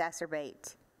not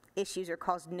exacerbate issues or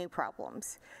cause new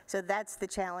problems. So that's the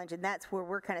challenge, and that's where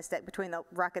we're kind of stuck between the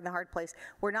rock and the hard place.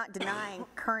 We're not denying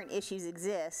current issues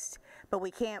exist, but we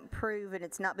can't prove, and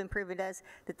it's not been proven to us,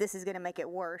 that this is going to make it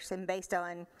worse. And based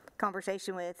on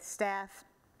conversation with staff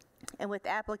and with the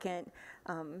applicant,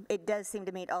 it does seem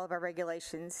to meet all of our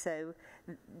regulations. So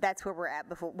that's where we're at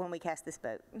when we cast this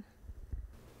vote.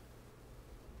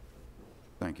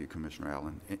 Thank you, Commissioner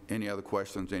Allen. Any other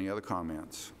questions, any other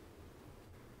comments?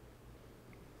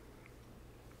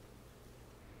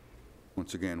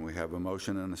 Once again, we have a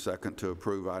motion and a second to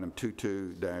approve item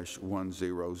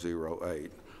 22-1008.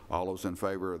 All those in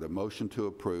favor of the motion to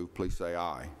approve, please say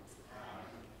aye. Aye.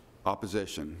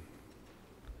 Opposition?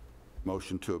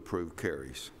 Motion to approve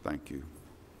carries. Thank you.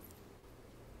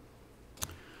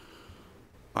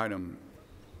 Item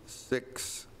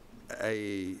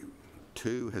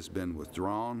 6A2 has been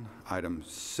withdrawn. Item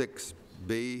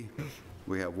 6B,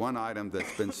 we have one item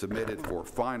that's been submitted for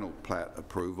final plat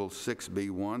approval,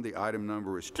 6B1. The item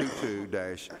number is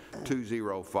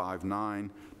 22-2059,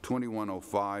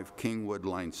 2105 Kingwood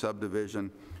Lane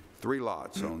Subdivision. 3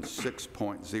 lots on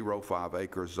 6.05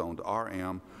 acres zoned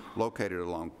RM, located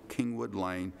along Kingwood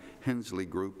Lane. Hensley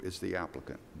Group is the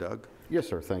applicant. Doug? Yes,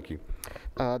 sir. Thank you.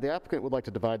 The applicant would like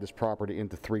to divide this property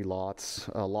into 3 lots.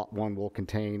 Lot 1 will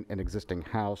contain an existing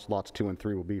house. Lots 2 and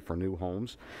 3 will be for new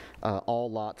homes.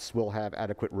 All lots will have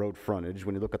adequate road frontage.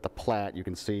 When you look at the plat, you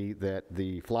can see that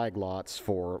the flag lots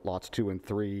for lots 2 and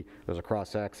 3, there's a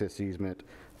cross-access easement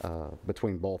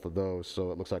between both of those,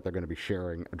 so it looks like they're going to be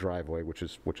sharing a driveway, which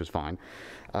is fine.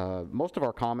 Most of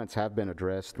our comments have been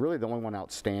addressed. Really, the only one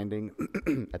outstanding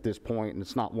at this point, and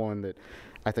it's not one that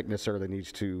I think necessarily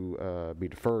needs to be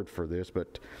deferred for this,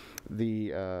 but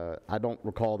I don't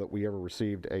recall that we ever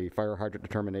received a fire hydrant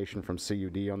determination from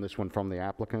CUD on this one from the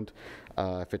applicant.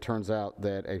 If it turns out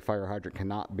that a fire hydrant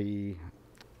cannot be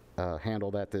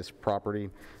handled at this property,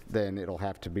 then it'll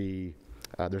have to be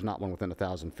There's not one within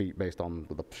 1,000 feet based on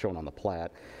shown on the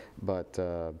plat, but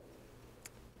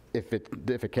if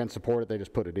it can support it, they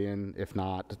just put it in. If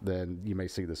not, then you may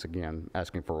see this again,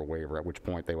 asking for a waiver, at which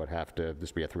point they would have to,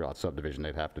 this be a 3-lot subdivision,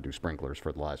 they'd have to do sprinklers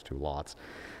for the last 2 lots.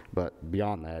 But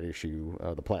beyond that issue,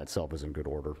 the plat itself is in good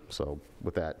order. So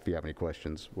with that, if you have any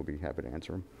questions, we'll be happy to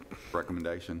answer them.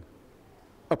 Recommendation?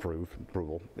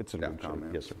 Approval. It's in good shape.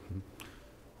 Comments? Yes, sir.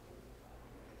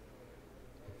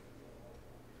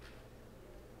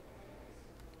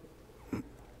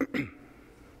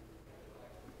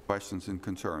 Questions and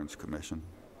concerns, Commission?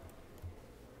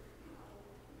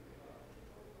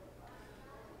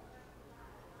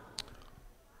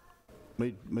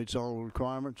 Meets all the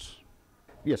requirements?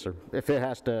 Yes, sir. If it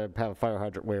has to have a fire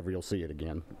hydrant waiver, you'll see it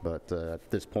again. But at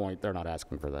this point, they're not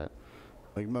asking for that.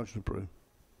 Make a motion to approve.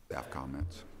 Staff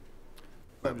comments.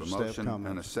 We have a Staff motion and a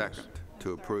comments, second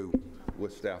to approve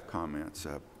with staff comments.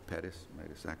 Pettis made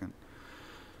a second.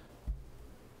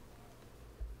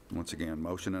 Once again,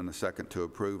 motion and a second to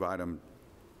approve item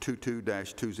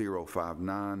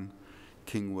 22-2059,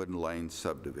 Kingwood Lane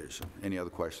subdivision. Any other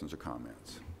questions or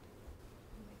comments?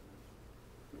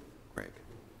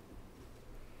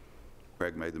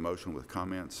 Craig made the motion with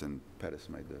comments, and Pettis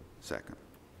made the second.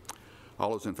 All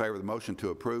those in favor of the motion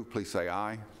to approve, please say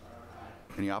aye.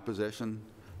 Any opposition?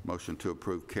 Motion to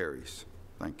approve carries.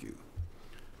 Thank you.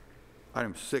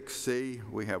 Item 6C,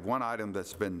 we have one item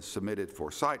that's been submitted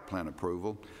for site plan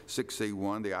approval.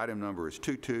 6C1, the item number is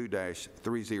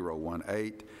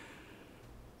 22-3018,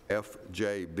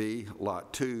 FJB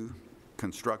Lot 2,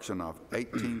 construction of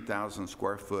 18,000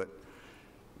 square foot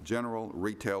general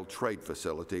retail trade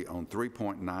facility on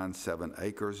 3.97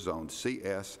 acres, zone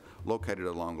CS, located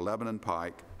along Lebanon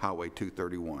Pike, Highway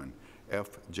 231.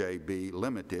 FJB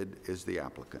Limited is the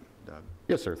applicant. Doug?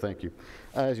 Yes, sir. Thank you.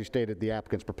 As you stated, the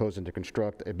applicant's proposing to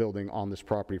construct a building on this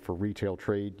property for retail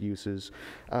trade uses.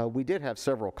 We did have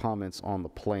several comments on the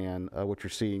plan. What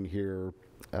you're seeing here,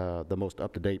 the most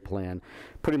up-to-date plan,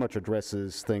 pretty much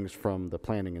addresses things from the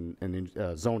planning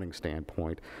and zoning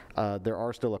standpoint. There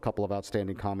are still a couple of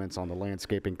outstanding comments on the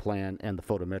landscaping plan and the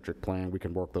photometric plan. We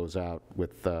can work those out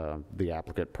with the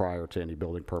applicant prior to any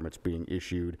building permits being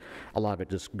issued. A lot of it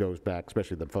just goes back,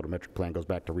 especially the photometric plan, goes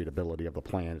back to readability of the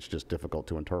plan. It's just difficult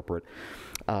to interpret.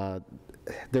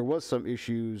 There was some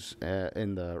issues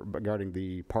regarding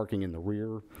the parking in the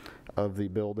rear of the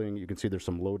building. You can see there's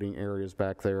some loading areas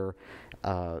back there.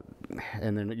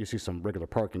 And then you see some regular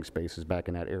parking spaces back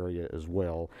in that area as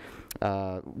well.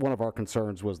 One of our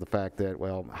concerns was the fact that,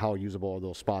 well, how usable are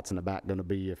those spots in the back going to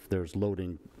be if there's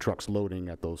trucks loading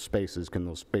at those spaces? Can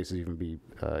those spaces even be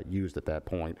used at that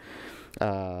point?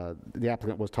 The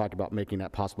applicant was talking about making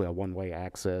that possibly a one-way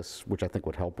access, which I think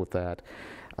would help with that.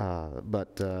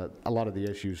 But a lot of the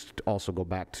issues also go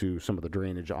back to some of the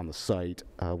drainage on the site.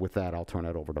 With that, I'll turn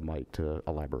that over to Mike to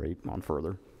elaborate on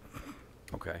further.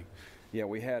 Okay. Yeah,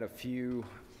 we had a few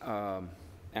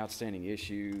outstanding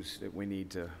issues that we need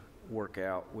to work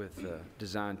out with the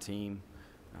design team.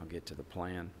 I'll get to the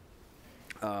plan.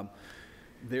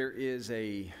 There is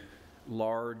a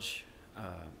large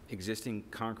existing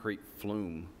concrete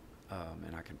flume,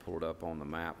 and I can pull it up on the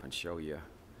map and show you.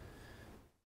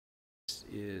 This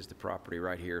is the property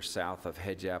right here south of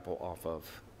Hedge Apple off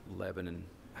of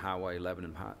Highway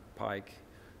Lebanon Pike.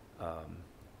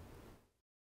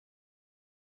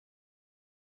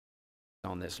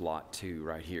 On this lot 2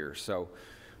 right here. So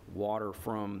water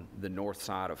from the north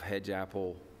side of Hedge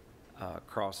Apple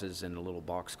crosses in a little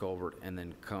box culvert and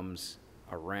then comes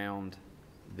around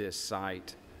this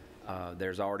site.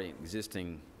 There's already an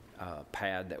existing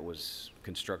pad that was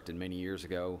constructed many years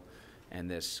ago, and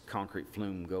this concrete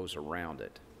flume goes around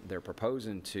it. They're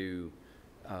proposing to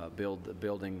build the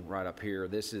building right up here.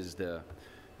 This is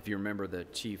if you remember the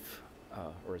chief,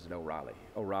 or is it O'Reilly?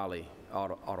 O'Reilly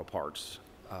Auto Parts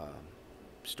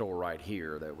store right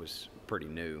here that was pretty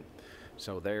new.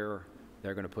 So they're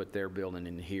going to put their building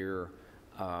in here.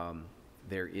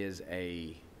 There is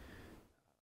a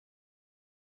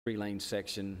 3-lane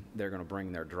section. They're going to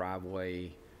bring their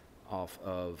driveway off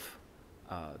of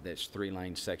this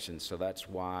 3-lane section, so that's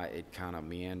why it kind of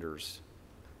meanders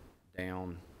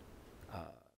down.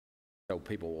 So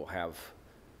people will have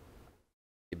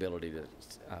the ability to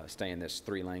stay in this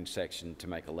 3-lane section to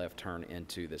make a left turn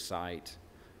into the site,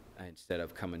 instead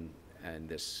of coming in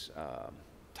this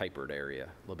tapered area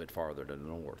a little bit farther to the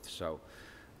north. So,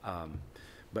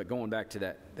 but going back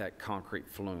to that concrete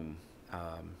flume,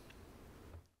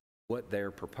 what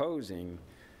they're proposing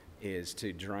is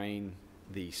to drain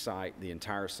the site, the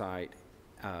entire site,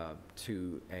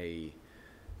 to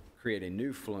create a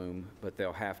new flume, but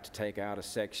they'll have to take out a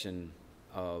section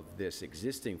of this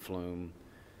existing flume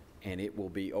and it will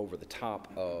be over the top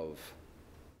of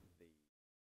the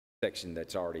section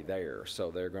that's already there.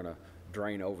 So they're going to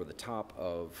drain over the top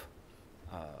of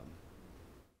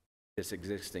this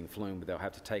existing flume, but they'll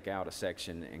have to take out a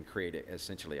section and create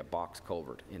essentially a box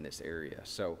culvert in this area.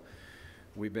 So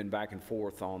we've been back and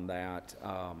forth on that.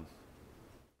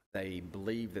 They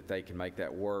believe that they can make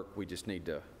that work. We just need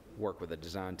to work with the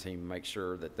design team, make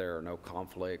sure that there are no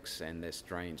conflicts and this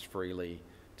drains freely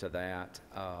to that.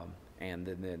 And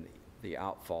then the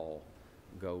outfall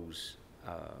goes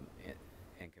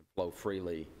and can flow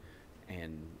freely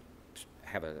and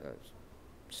have a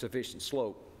sufficient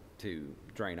slope to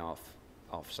drain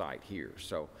off-site here.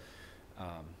 So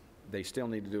they still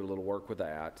need to do a little work with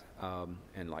that.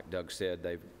 And like Doug said,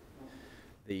 they're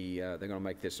going to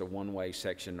make this a one-way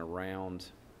section around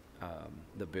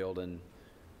the building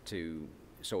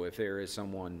so if there is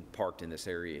someone parked in this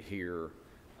area here,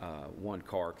 one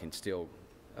car can still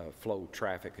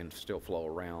traffic can still flow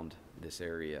around this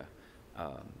area,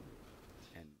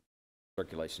 and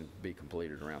circulation be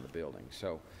completed around the building.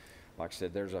 So like I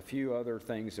said, there's a few other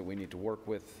things that we need to work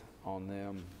with on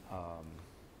them.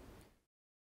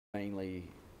 Mainly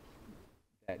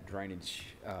that drainage,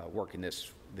 working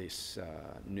this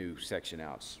new section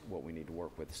out's what we need to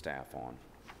work with the staff on.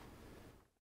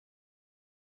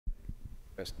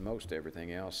 Most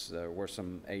everything else, there were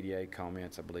some ADA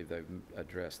comments. I believe they've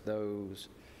addressed those.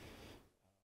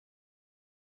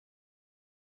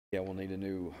 Yeah, we'll need a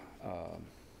new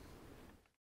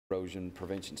erosion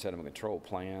prevention sediment control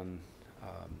plan.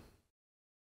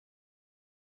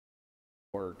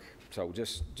 Work. So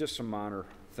just some minor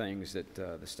things that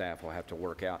the staff will have to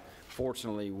work out.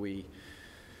 Fortunately,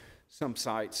 some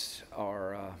sites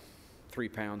are 3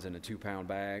 pounds in a 2-pound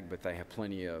bag, but they have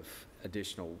plenty of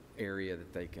additional area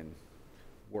that they can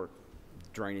work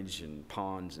drainage and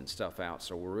ponds and stuff out.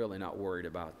 So we're really not worried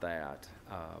about that.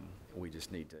 We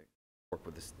just need to work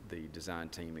with the design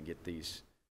team and get these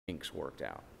kinks worked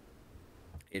out.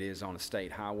 It is on a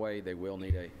state highway. They will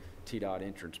need a TDOT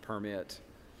entrance permit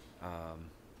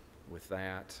with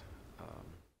that.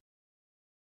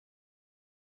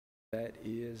 That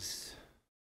is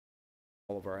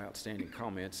all of our outstanding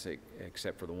comments,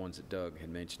 except for the ones that Doug had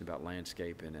mentioned about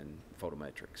landscaping and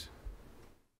photometrics.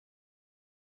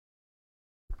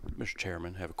 Mr.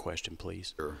 Chairman, I have a question,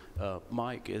 please. Sure.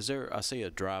 Mike, I see a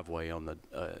driveway on the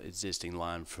existing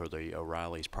line for the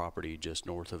O'Reilly's property just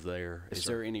north of there. Yes, is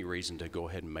sir. there any reason to go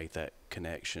ahead and make that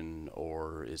connection,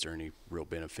 or is there any real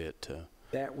benefit to?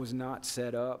 That was not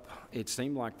set up. It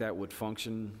seemed like that would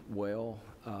function well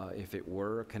if it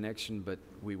were a connection, but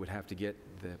we would have to get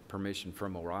the permission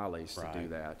from O'Reilly's to do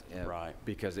that. Right.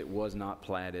 Because it was not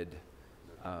platted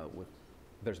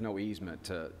there's no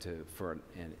easement for a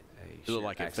It looked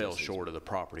like it fell short of the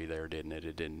property there, didn't it?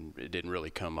 It didn't really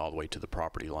come all the way to the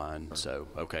property line. Sure. So,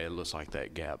 okay, it looks like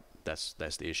that gap, that's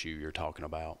the issue you're talking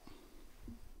about.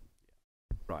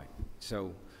 Right.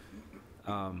 So,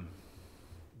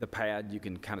 the pad, you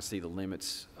can kind of see the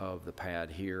limits of the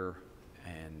pad here,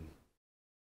 and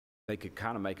they could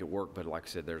kind of make it work, but like I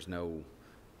said, there's no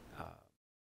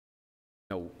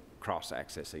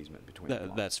cross-access easement between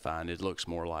them. That's fine. It looks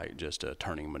more like just a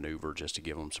turning maneuver just to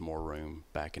give them some more room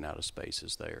backing out of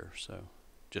spaces there. So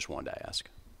just wanted to ask.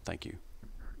 Thank you.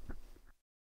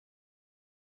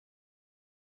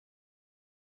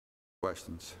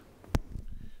 Questions?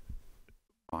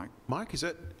 Mike? Mike, is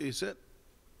that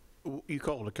you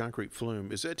call it a concrete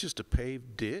flume? Is that just a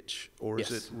paved ditch, or Yes,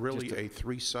 is it really a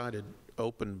 3-sided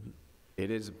open?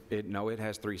 It is. No, it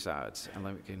has 3 sides.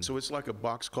 And So it's like a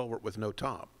box culvert with no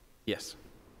top. Yes.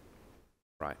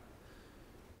 Right.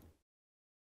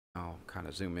 I'll kind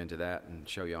of zoom into that and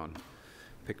show you on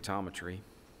pictometry.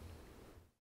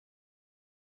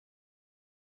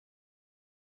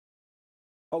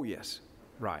 Oh, yes.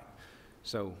 Right.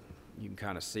 So you can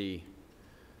kind of see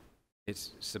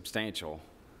it's substantial.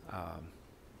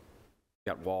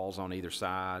 Got walls on either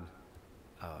side,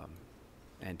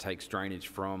 and takes drainage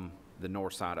from the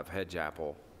north side of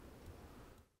Hedgeapple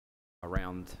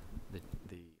around the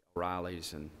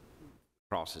O'Reilly's and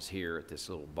crosses here at this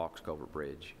little box culvert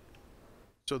bridge.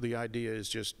 So the idea is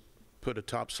just put a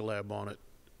top slab on it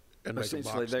and make a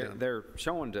Essentially, box down. they're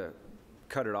showing to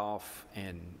cut it off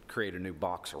and create a new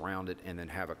box around it, and then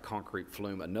have a concrete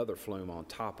flume, another flume on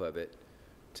top of it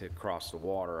to cross the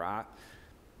water. I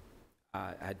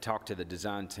had talked to the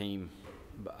design team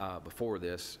before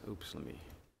this.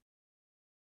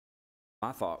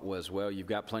 My thought was, well, you've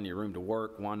got plenty of room to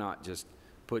work. Why not just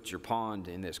put your pond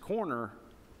in this corner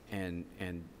and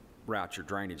route your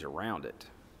drainage around it?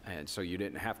 And so you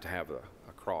didn't have to have a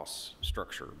cross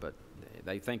structure, but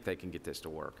they think they can get this to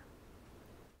work.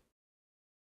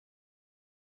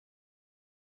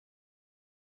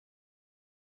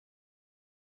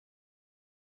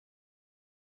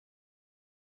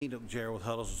 Gerald with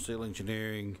Huddleston Steel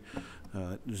Engineering,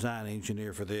 design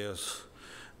engineer for this.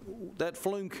 That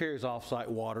flume carries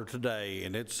off-site water today,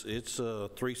 and it's a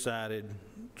three-sided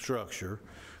structure,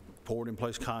 poured in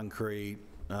place concrete,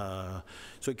 so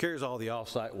it carries all the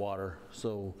off-site water.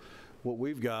 So what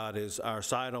we've got is our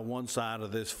site on one side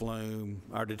of this flume,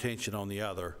 our detention on the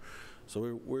other.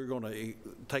 So we're going to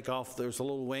take off, there's a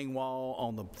little wing wall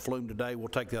on the flume today. We'll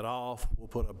take that off. We'll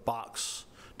put a box,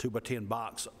 2x10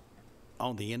 box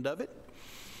on the end of it.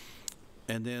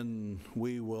 And then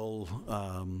we will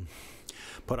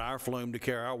put our flume to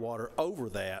carry our water over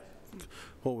that.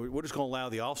 Well, we're just going to allow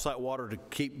the off-site water to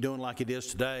keep doing like it is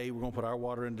today. We're going to put our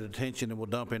water into detention and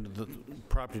we'll dump into the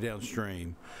property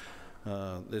downstream.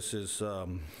 This is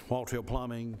Walthill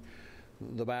Plumbing.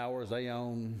 The Bowers, they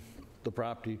own the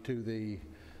property to the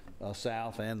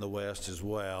south and the west as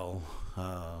well.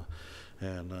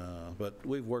 But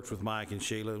we've worked with Mike and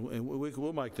Sheila, and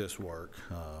we'll make this work.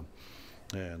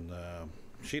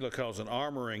 Sheila calls it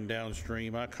armoring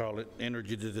downstream. I call it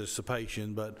energy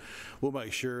dissipation, but we'll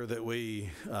make sure that we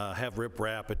have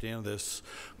riprap at the end of this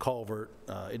culvert.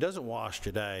 It doesn't wash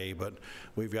today, but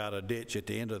we've got a ditch at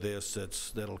the end of this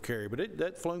that'll carry. But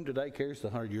that flume today carries the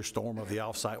 100-year storm of the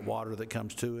off-site water that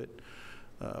comes to it.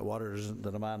 Water isn't,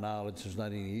 to my knowledge, there's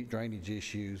not any drainage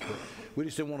issues, but we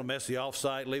just didn't want to mess the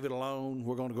off-site, leave it alone.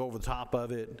 We're going to go over the top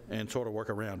of it and sort of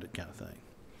work around it kind of thing.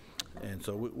 And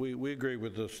so we agree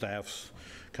with the staff's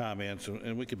comments,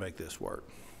 and we can make this work.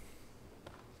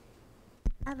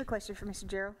 I have a question for Mr.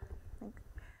 Gerald.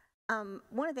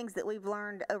 One of the things that we've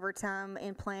learned over time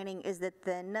in planning is that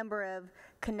the number of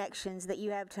connections that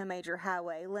you have to a major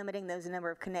highway, limiting those number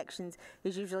of connections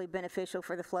is usually beneficial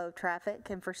for the flow of traffic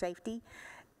and for safety.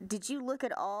 Did you look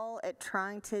at all at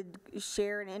trying to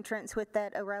share an entrance with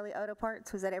that O'Reilly Auto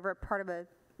Parts? Was that ever a part of a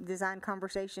design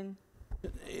conversation?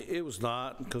 It was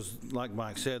not, because like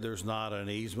Mike said, there's not an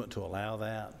easement to allow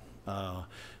that.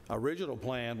 Original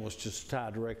plan was just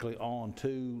tie directly on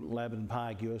to Lebanon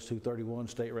Pike, US 231,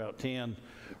 State Route 10,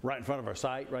 right in front of our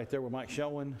site, right there where Mike's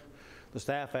showing. The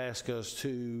staff asked us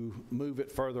to move it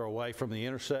further away from the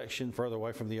intersection, further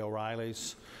away from the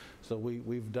O'Reillys. So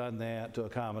we've done that to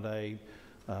accommodate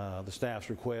the staff's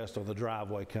request on the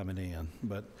driveway coming in.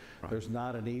 But there's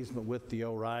not an easement with the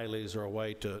O'Reillys or a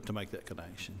way to make that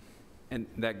connection. And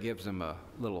that gives them a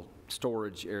little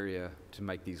storage area to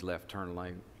make these left turn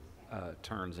lane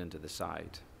turns into the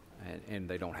site. And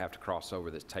they don't have to cross over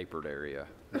this tapered area,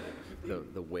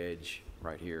 the wedge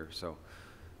right here. So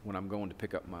when I'm going to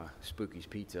pick up my Spooky's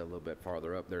Pizza a little bit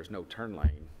farther up, there's no turn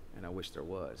lane, and I wish there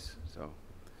was. So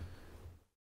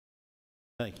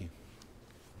thank you.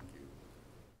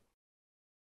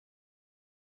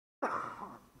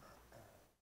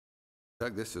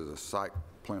 Doug, this is a site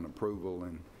plan approval,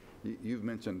 and you've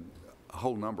mentioned a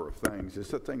whole number of things. Is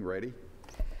the thing ready?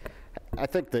 I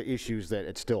think the issues that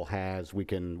it still has, we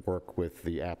can work with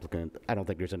the applicant. I don't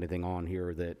think there's anything on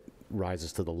here that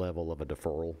rises to the level of a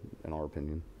deferral, in our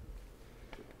opinion.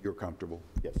 You're comfortable?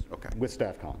 Yes. Okay. With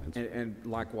staff comments. And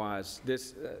likewise,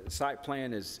 this site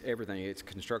plan is everything. It's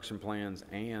construction plans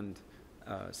and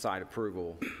site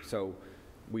approval. So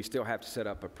we still have to set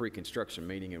up a pre-construction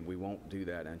meeting, and we won't do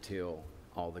that until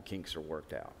all the kinks are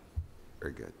worked out.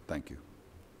 Very good. Thank you.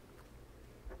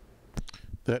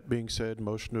 That being said,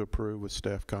 motion to approve with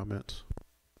staff comments.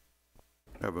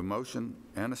 I have a motion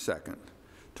and a second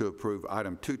to approve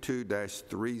item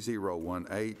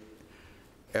 22-3018,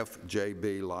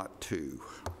 FJB Lot 2.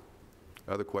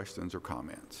 Other questions or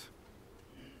comments?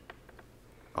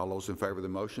 All those in favor of the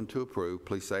motion to approve,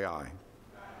 please say aye.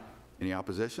 Any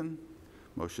opposition?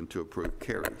 Motion to approve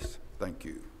carries. Thank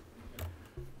you.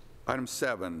 Item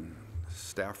 7,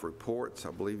 staff reports.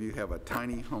 I believe you have a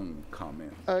tiny home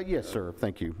comment. Yes, sir.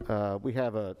 Thank you. We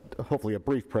have hopefully a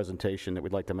brief presentation that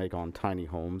we'd like to make on tiny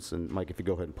homes. And Mike, if you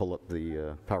go ahead and pull up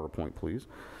the PowerPoint, please.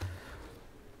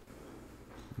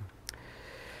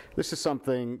 This is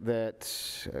something that,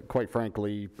 quite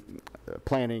frankly,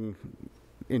 planning,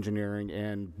 engineering,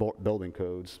 and building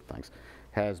codes,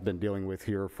 has been dealing with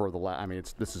here for the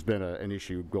last, this has been an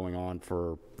issue going on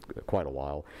for quite a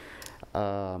while.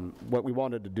 What we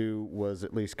wanted to do was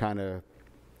at least kind of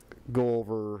go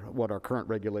over what our current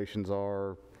regulations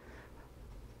are,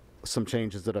 some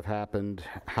changes that have happened,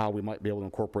 how we might be able to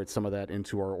incorporate some of that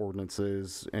into our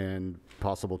ordinances, and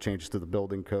possible changes to the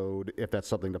building code if that's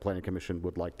something the Planning Commission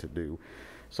would like to do.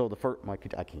 So the first,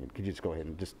 Mike, I can't, could you just go ahead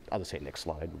and I'll just say next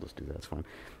slide, we'll just do that, that's fine.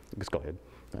 Just go ahead,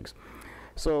 thanks.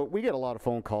 So we get a lot of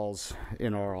phone calls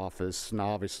in our office. Now,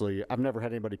 obviously, I've never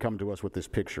had anybody come to us with this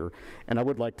picture, and I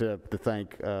would like to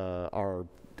thank our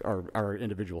our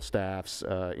individual staffs,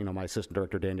 my assistant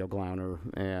director, Daniel Glauner,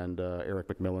 and Eric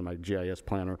McMillan, my GIS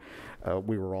planner,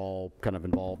 we were all kind of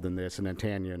involved in this. And then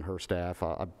Tanya and her staff,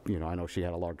 I know she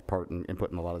had a large part in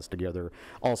putting a lot of this together.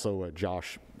 Also,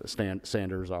 Josh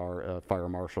Sanders, our fire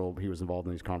marshal, he was involved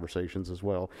in these conversations as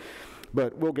well.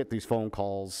 But we'll get these phone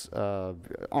calls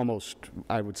almost,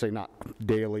 I would say not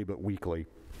daily, but weekly.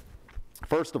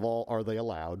 First of all, are they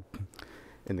allowed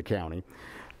in the county?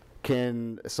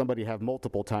 Can somebody have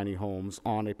multiple tiny homes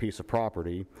on a piece of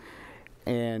property?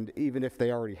 And even if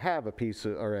they already have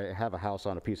have a house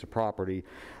on a piece of property,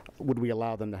 would we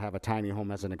allow them to have a tiny home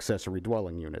as an accessory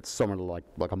dwelling unit, similar to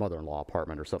like a mother-in-law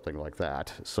apartment or something like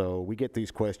that? So we get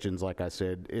these questions, like I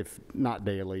said, if not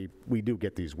daily, we do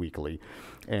get these weekly,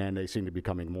 and they seem to be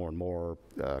becoming more and more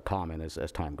common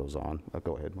as time goes on.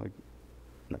 Go ahead, Mike.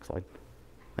 Next slide.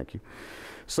 Thank you.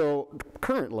 So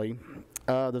currently,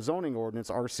 the zoning ordinance,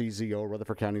 RCZO,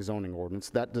 Rutherford County zoning ordinance,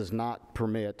 that does not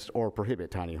permit or prohibit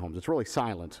tiny homes. It's really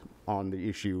silent on the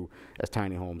issue as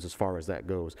tiny homes as far as that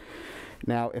goes.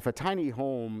 Now, if a tiny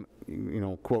home,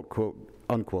 quote, quote,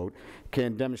 unquote,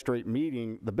 can demonstrate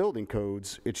meeting the building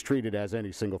codes, it's treated as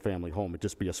any single-family home. It'd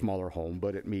just be a smaller home,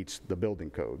 but it meets the building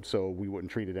code. So we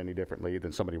wouldn't treat it any differently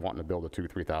than somebody wanting to build a 2,000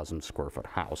 to 3,000 square foot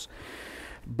house.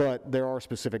 But there are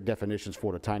specific definitions for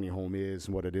what a tiny home is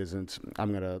and what it isn't.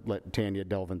 I'm going to let Tanya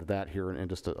delve into that here in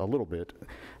just a little bit.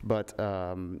 But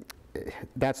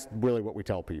that's really what we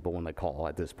tell people when they call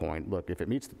at this point. Look, if it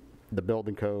meets the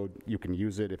building code, you can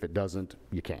use it. If it doesn't,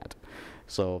 you can't.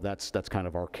 So that's kind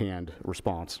of our canned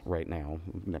response right now.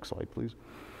 Next slide, please.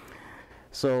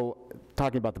 So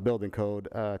talking about the building code,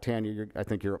 Tanya, I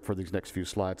think you're up for these next few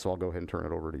slides, so I'll go ahead and turn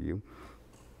it over to you.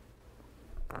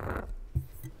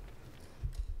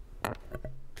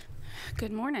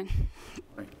 Good morning.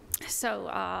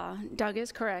 So Doug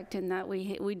is correct in that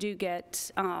we do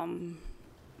get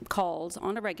calls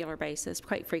on a regular basis,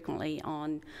 quite frequently,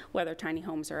 on whether tiny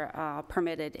homes are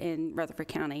permitted in Rutherford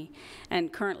County,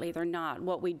 and currently they're not.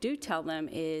 What we do tell them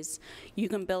is you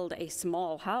can build a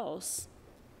small house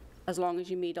as long as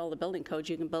you meet all the building codes.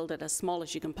 You can build it as small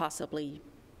as you can possibly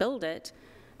build it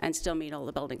and still meet all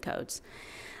the building codes.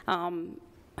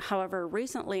 However,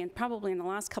 recently, and probably in the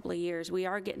last couple of years, we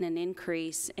are getting an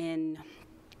increase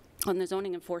on the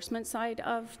zoning enforcement side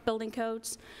of building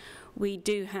codes. We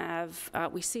do have,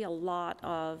 we see a lot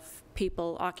of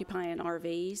people occupying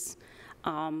RVs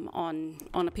on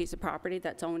a piece of property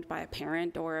that's owned by a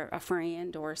parent or a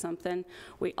friend or something.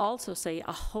 We also see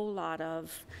a whole lot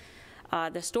of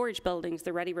the storage buildings,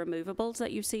 the ready removables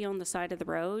that you see on the side of the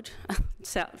road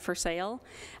for sale.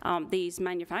 These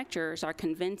manufacturers are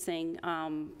convincing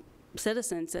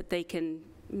citizens that they can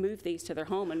move these to their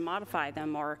home and modify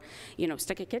them, or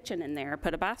stick a kitchen in there,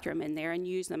 put a bathroom in there, and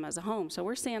use them as a home. So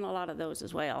we're seeing a lot of those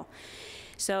as well.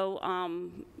 So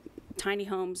tiny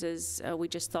homes is, we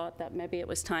just thought that maybe it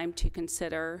was time to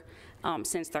consider,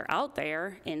 since they're out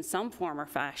there in some form or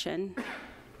fashion,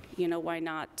 why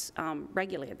not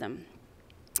regulate them?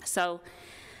 So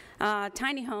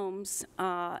tiny homes,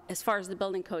 as far as the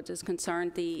building codes is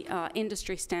concerned, the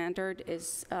industry standard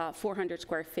is 400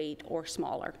 square feet or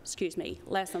smaller,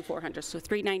 less than 400, so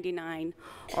 399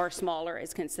 or smaller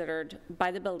is considered by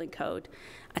the building code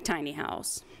a tiny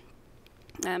house.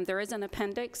 There is an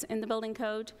appendix in the building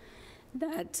code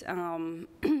that,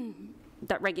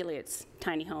 that regulates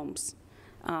tiny homes.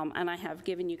 And I have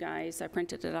given you guys, I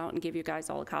printed it out and give you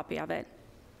guys all a copy of it.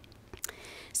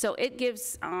 So it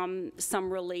gives some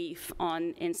relief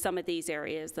in some of these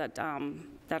areas that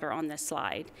are on this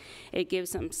slide. It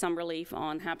gives them some relief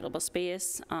on habitable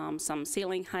space, some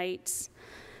ceiling heights,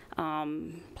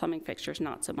 plumbing fixtures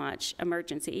not so much,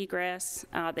 emergency egress.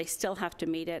 They still have to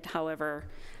meet it. However,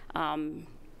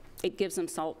 it gives them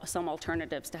some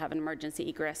alternatives to have an emergency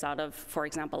egress out of, for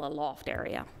example, a loft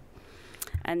area.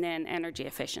 And then energy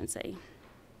efficiency.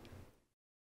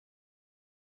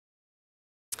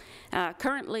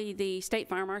 Currently, the State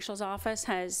Fire Marshal's Office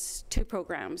has two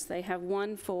programs. They have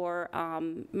one for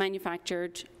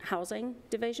manufactured housing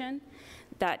division.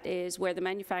 That is where the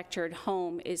manufactured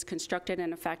home is constructed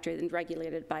in a factory and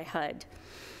regulated by HUD.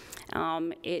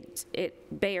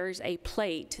 It bears a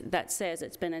plate that says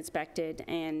it's been inspected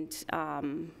and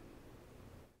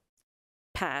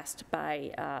passed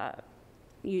by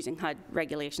using HUD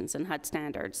regulations and HUD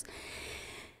standards.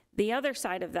 The other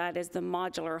side of that is the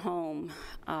modular home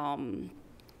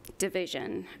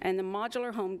division. And the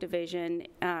modular home division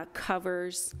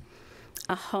covers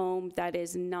a home that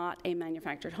is not a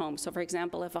manufactured home. So for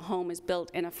example, if a home is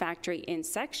built in a factory in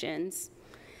sections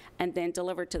and then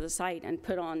delivered to the site and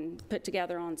put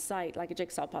together on site like a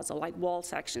jigsaw puzzle, like wall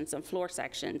sections and floor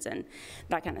sections and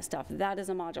that kind of stuff. That is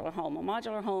a modular home. A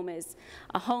modular home is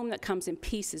a home that comes in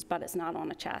pieces, but it's not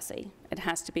on a chassis. It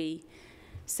has to be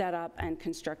set up and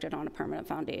constructed on a permanent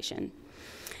foundation.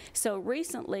 So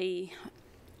recently,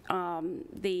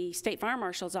 the State Fire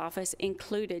Marshal's office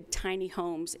included tiny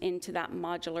homes into that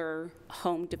modular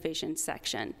home division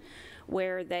section,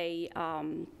 where they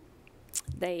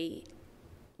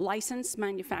license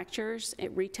manufacturers,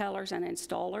 retailers, and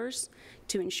installers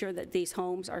to ensure that these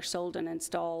homes are sold and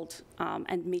installed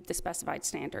and meet the specified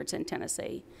standards in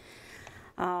Tennessee.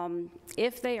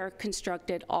 If they are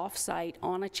constructed off-site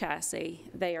on a chassis,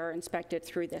 they are inspected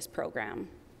through this program.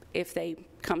 If they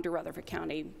come to Rutherford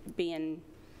County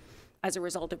as a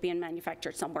result of being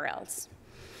manufactured somewhere else.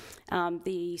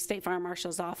 The State Fire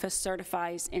Marshal's office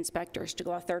certifies inspectors to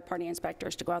go out, third-party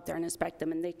inspectors to go out there and inspect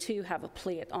them, and they too have a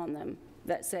plate on them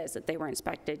that says that they were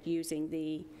inspected using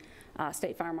the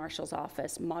State Fire Marshal's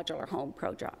office modular home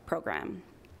program.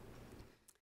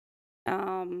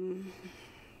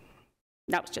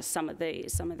 That was just some of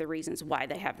the reasons why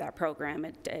they have that program.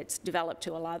 It's developed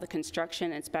to allow the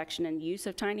construction, inspection, and use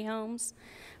of tiny homes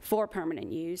for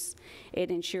permanent use.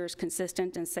 It ensures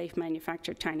consistent and safe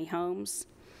manufactured tiny homes.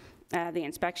 The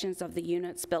inspections of the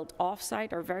units built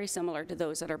off-site are very similar to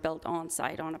those that are built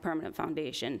on-site on a permanent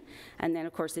foundation. And then,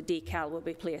 of course, the decal will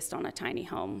be placed on a tiny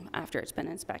home after it's been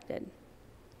inspected.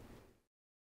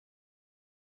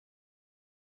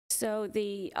 So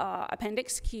the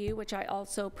Appendix Q, which I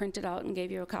also printed out and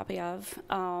gave you a copy of,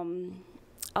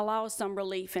 allows some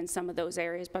relief in some of those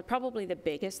areas, but probably the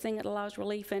biggest thing it allows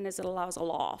relief in is it allows a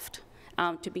loft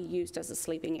to be used as a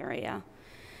sleeping area.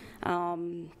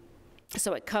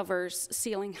 So it covers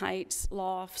ceiling heights,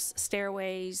 lofts,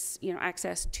 stairways,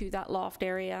 access to that loft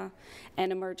area,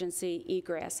 and emergency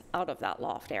egress out of that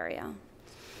loft area.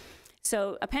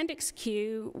 So Appendix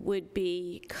Q would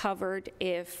be covered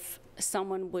if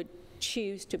someone would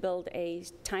choose to build a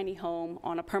tiny home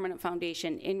on a permanent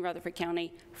foundation in Rutherford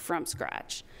County from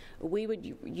scratch. We would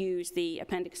use the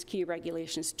Appendix Q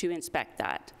regulations to inspect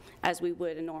that as we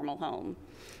would a normal home.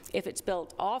 If it's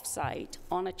built off-site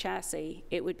on a chassis,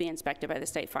 it would be inspected by the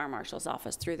State Fire Marshal's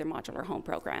office through their modular home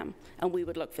program, and we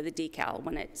would look for the decal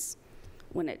when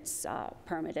it's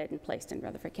permitted and placed in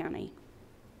Rutherford County.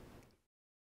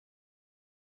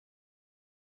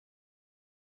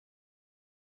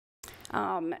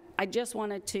 I just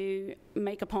wanted to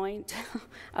make a point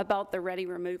about the ready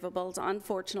removables.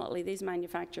 Unfortunately, these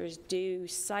manufacturers do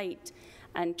cite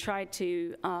and try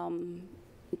to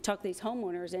tuck these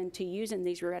homeowners into using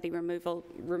these ready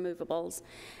removables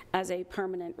as a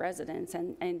permanent residence.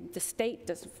 And the state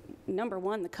does, number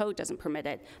one, the code doesn't permit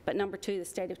it, but number two, the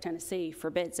state of Tennessee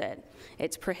forbids it.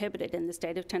 It's prohibited in the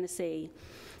state of Tennessee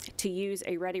to use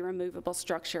a ready removable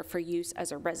structure for use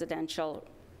as a residential,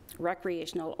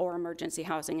 recreational, or emergency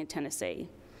housing in Tennessee.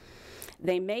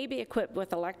 They may be equipped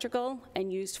with electrical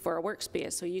and used for a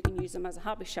workspace, so you can use them as a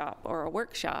hobby shop or a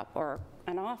workshop or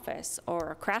an office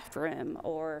or a craft room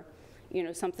or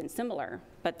something similar,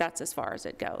 but that's as far as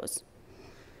it goes.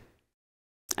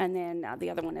 And then the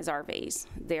other one is RVs.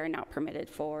 They are not permitted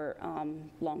for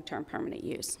long-term permanent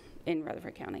use in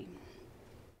Rutherford County.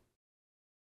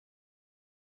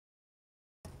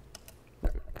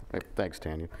 Thanks,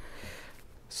 Tanya.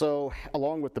 So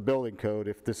along with the building code,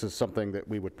 if this is something that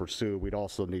we would pursue, we'd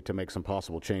also need to make some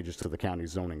possible changes to the county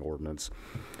zoning ordinance.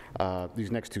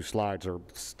 These next two slides are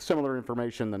similar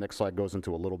information. The next slide goes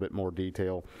into a little bit more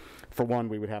detail. For one,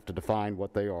 we would have to define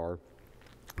what they are.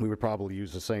 We would probably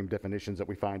use the same definitions that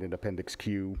we find in Appendix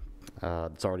Q.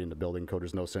 It's already in the building code.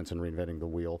 There's no sense in reinventing the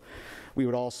wheel. We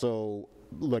would also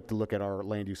look at our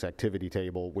land use activity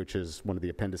table, which is one of the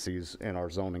appendices in our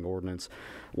zoning ordinance.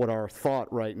 What our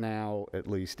thought right now, at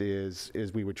least, is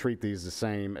we would treat these the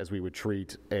same as we would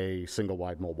treat a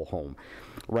single-wide mobile home.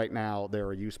 Right now,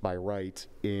 they're a use by right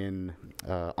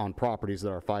on properties that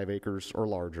are 5 acres or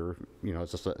larger.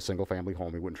 It's just a single-family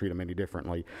home. We wouldn't treat them any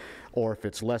differently. Or if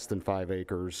it's less than 5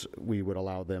 acres, we would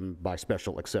allow them by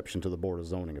special exception to the Board of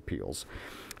Zoning Appeals.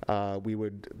 We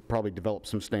would probably develop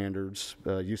some standards,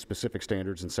 use specific standards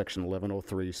in Section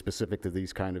 1103 specific to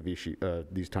these kind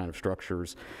of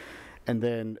structures. And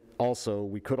then also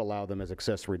we could allow them as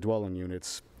accessory dwelling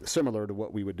units, similar to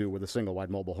what we would do with a single-wide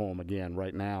mobile home. Again,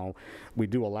 right now we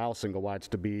do allow single-wides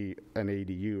to be an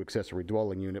ADU, accessory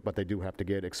dwelling unit, but they do have to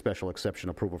get special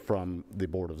exception approval from the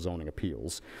Board of Zoning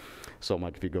Appeals. So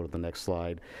Mike, if you go to the next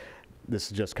slide.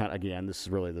 This is just again, this is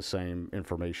really the same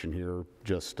information here,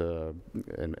 just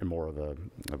in more of a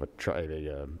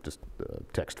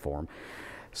text form.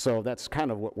 So that's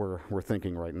kind of what we're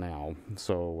thinking right now.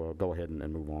 So go ahead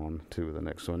and move on to the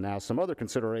next one. Now, some other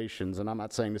considerations, and I'm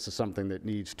not saying this is something that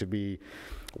needs to be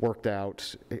worked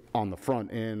out on the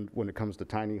front end when it comes to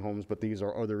tiny homes, but these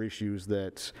are other issues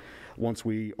that once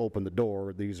we open the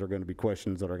door, these are going to be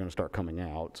questions that are going to start coming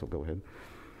out. So go ahead.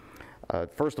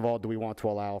 First of all, do we want to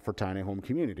allow for tiny home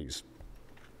communities?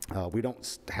 We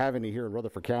don't have any here in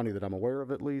Rutherford County that I'm aware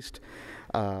of, at least,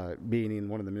 being in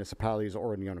one of the municipalities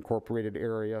or in the unincorporated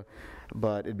area,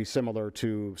 but it'd be similar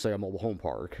to, say, a mobile home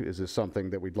park. Is this something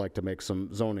that we'd like to make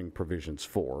some zoning provisions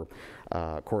for?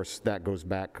 Of course, that goes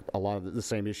back, a lot of the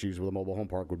same issues with a mobile home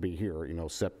park would be here, you know,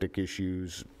 septic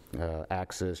issues,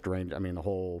 access, drainage, I mean, the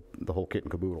whole kit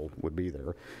and caboodle would be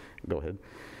there. Go ahead.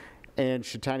 And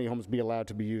should tiny homes be allowed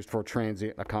to be used for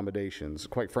transient accommodations?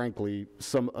 Quite frankly,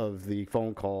 some of the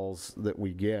phone calls that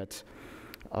we get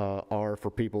are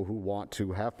for people who want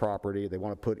to have property. They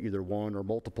want to put either one or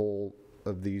multiple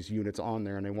of these units on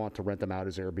there, and they want to rent them out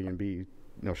as Airbnb, you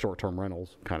know, short-term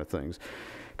rentals kind of things.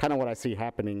 Kind of what I see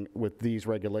happening with these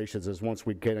regulations is once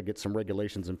we kind of get some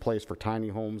regulations in place for tiny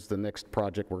homes, the next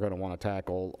project we're going to want to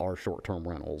tackle are short-term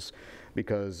rentals.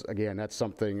 Because, again, that's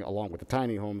something, along with the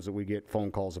tiny homes, that we get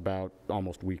phone calls about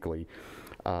almost weekly.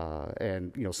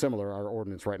 And, you know, similar, our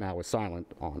ordinance right now is silent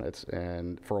on it.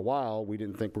 And for a while, we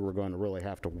didn't think we were going to really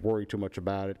have to worry too much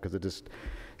about it because it just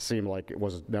seemed like it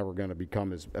was never going to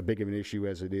become as big of an issue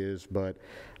as it is. But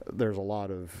there's a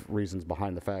lot of reasons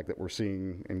behind the fact that we're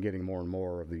seeing and getting more and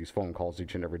more of these phone calls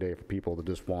each and every day for people that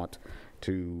just want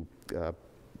to,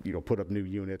 you know, put up new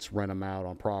units, rent them out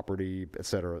on property, et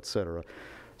cetera, et cetera.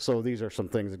 So these are some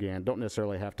things, again, don't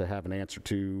necessarily have to have an answer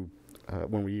to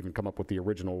when we even come up with the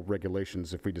original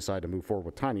regulations if we decide to move forward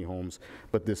with tiny homes,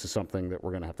 but this is something that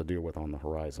we're going to have to deal with on the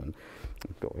horizon.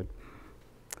 Go ahead.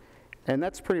 And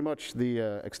that's pretty much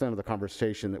the extent of the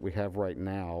conversation that we have right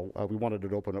now. We wanted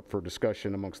to open up for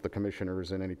discussion amongst the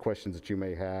commissioners and any questions that you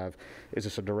may have. Is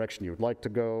this a direction you would like to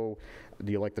go?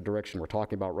 Do you like the direction we're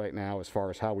talking about right now as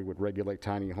far as how we would regulate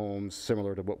tiny homes,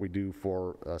 similar to what we do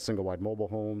for single-wide mobile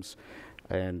homes?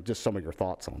 And just some of your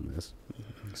thoughts on this.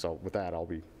 So with that, I'll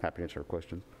be happy to answer your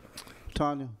questions.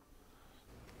 Tanya,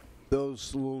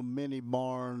 those little mini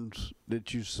barns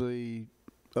that you see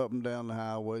up and down the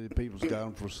highway that people's got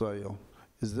them for sale,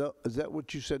 is that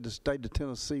what you said the state of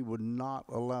Tennessee would not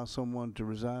allow someone to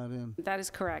reside in? That is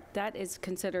correct. That is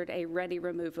considered a ready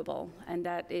removable, and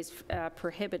that is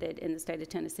prohibited in the state of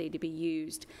Tennessee to be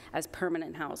used as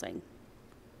permanent housing.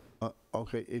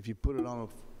 Okay, if you put it on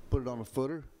a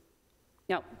footer?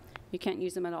 No, you can't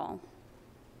use them at all.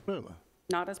 Really?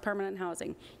 Not as permanent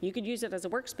housing. You could use it as a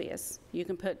workspace. You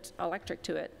can put electric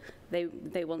to it.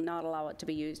 They will not allow it to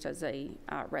be used as a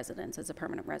residence, as a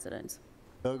permanent residence.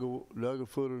 Dug a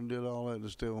footer and did all that, and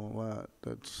still won't allow it.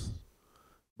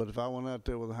 But if I went out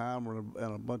there with a hammer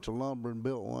and a bunch of lumber and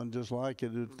built one just like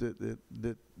it,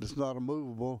 that's not a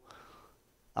movable,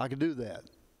 I could do that.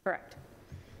 Correct.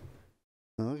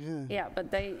 Okay. Yeah,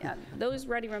 but those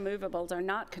ready removables are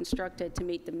not constructed to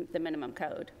meet the minimum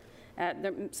code.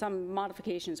 Some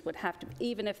modifications would have to,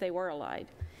 even if they were allowed,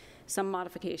 some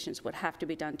modifications would have to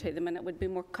be done to them, and it would be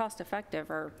more cost effective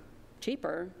or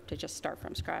cheaper to just start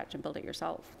from scratch and build it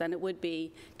yourself than it would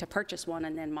be to purchase one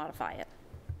and then modify it.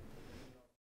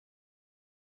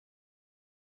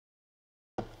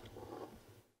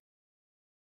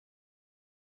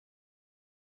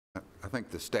 I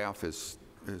think the staff is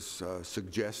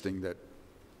suggesting that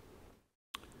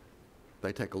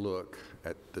they take a look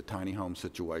at the tiny home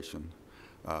situation,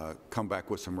 come back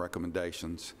with some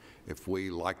recommendations. If we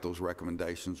like those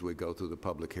recommendations, we go through the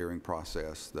public hearing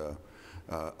process, the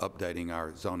updating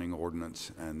our zoning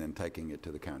ordinance, and then taking it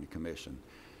to the county commission.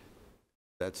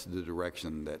 That's the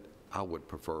direction that I would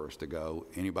prefer us to go.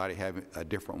 Anybody have a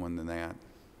different one than that?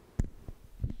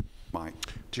 Mike?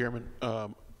 Chairman,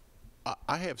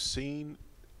 I have seen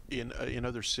in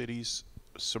other cities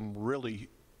some really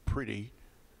pretty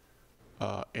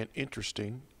and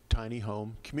interesting tiny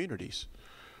home communities.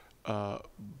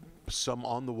 Some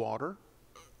on the water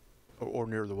or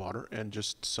near the water, and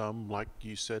just some, like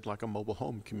you said, like a mobile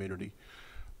home community.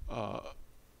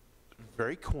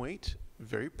 Very quaint,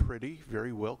 very pretty,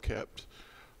 very well kept.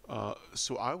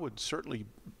 So I would certainly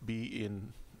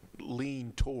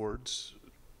lean towards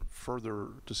further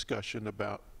discussion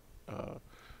about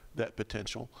that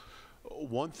potential.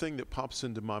 One thing that pops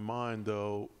into my mind,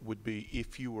 though, would be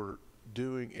if you were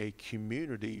doing a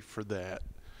community for that,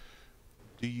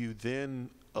 do you then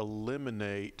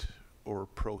eliminate or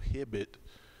prohibit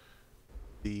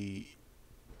the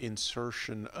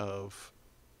insertion of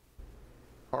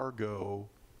cargo,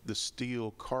 the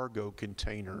steel cargo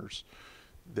containers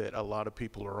that a lot of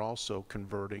people are also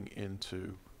converting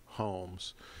into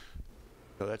homes.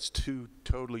 So that's two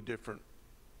totally different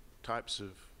types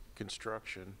of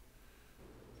construction.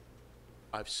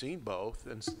 I've seen both,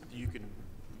 and you can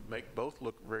make both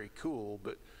look very cool,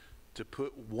 but to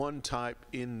put one type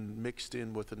in mixed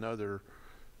in with another,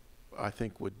 I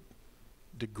think would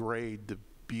degrade the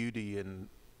beauty and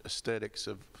aesthetics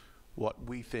of what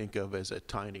we think of as a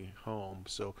tiny home.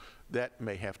 So that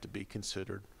may have to be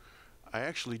considered. I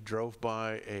actually drove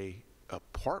by a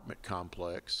apartment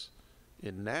complex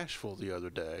in Nashville the other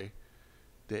day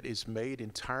that is made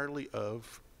entirely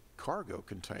of cargo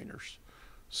containers,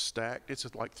 stacked. It's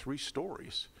like 3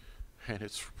 stories, and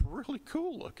it's really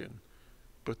cool looking,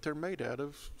 but they're made out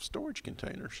of storage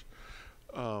containers.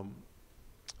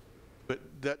 But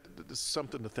that's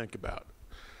something to think about.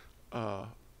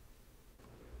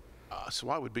 So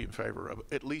I would be in favor of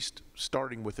at least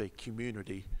starting with a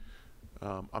community.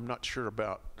 I'm not sure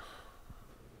about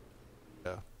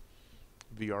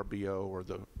VRBO or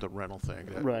the rental thing.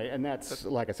 Right, and that's,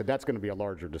 like I said, that's going to be a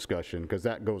larger discussion because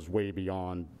that goes way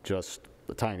beyond just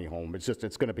the tiny home. It's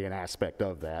going to be an aspect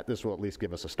of that. This will at least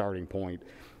give us a starting point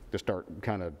to start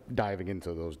kind of diving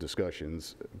into those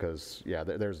discussions because, yeah,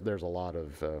 there's a lot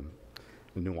of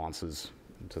nuances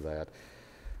to that.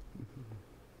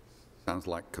 Sounds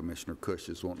like Commissioner Cush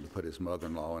is wanting to put his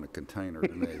mother-in-law in a container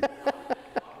to me.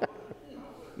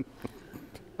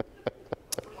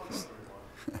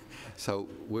 So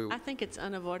I think it's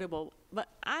unavoidable, but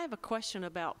I have a question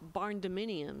about barn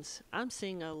dominiums. I'm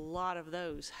seeing a lot of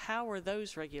those. How are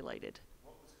those regulated?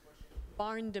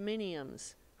 Barn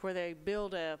dominiums, where they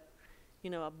build a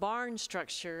barn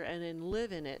structure and then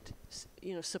live in it,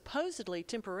 supposedly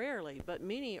temporarily, but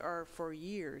many are for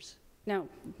years. No,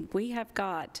 we have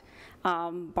got,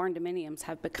 barn dominiums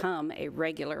have become a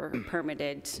regular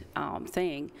permitted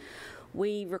thing.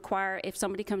 We require, if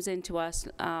somebody comes into us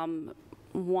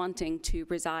wanting to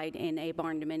reside in a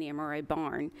barn dominium or a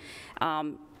barn,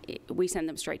 we send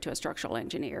them straight to a structural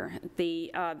engineer.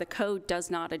 The code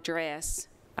does not address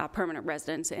permanent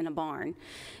residence in a barn.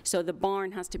 So the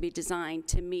barn has to be designed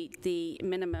to meet the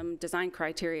minimum design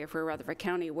criteria for Rutherford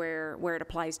County where it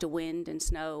applies to wind and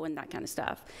snow and that kind of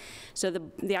stuff. So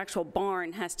the actual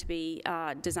barn has to be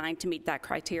designed to meet that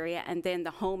criteria, and then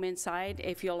the home inside,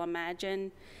 if you'll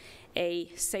imagine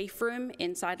a safe room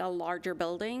inside a larger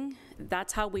building,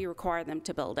 that's how we require them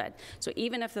to build it. So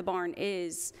even if the barn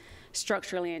is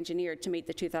structurally engineered to meet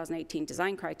the 2018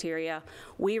 design criteria,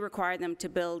 we require them to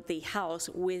build the house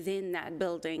within that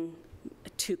building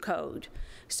to code.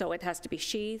 So it has to be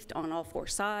sheathed on all 4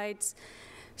 sides,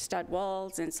 stud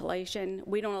walls, insulation.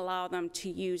 We don't allow them to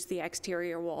use the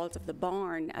exterior walls of the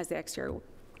barn as the exterior,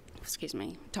 excuse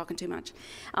me, talking too much,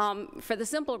 for the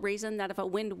simple reason that if a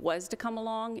wind was to come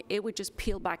along, it would just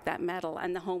peel back that metal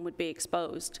and the home would be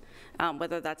exposed,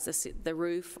 whether that's the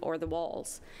roof or the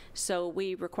walls. So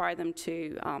we require them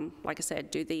to, like I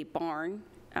said, do the barn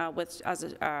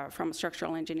from a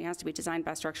structural engineer. It has to be designed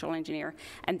by a structural engineer,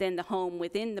 and then the home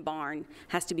within the barn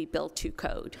has to be built to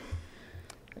code.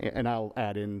 And I'll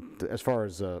add in, as far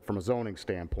as from a zoning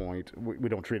standpoint, we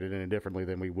don't treat it any differently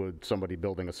than we would somebody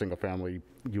building a single-family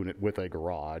unit with a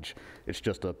garage. It's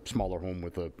just a smaller home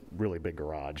with a really big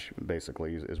garage,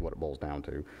 basically, is what it boils down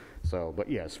to. So, but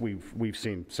yes, we've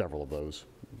seen several of those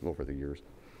over the years.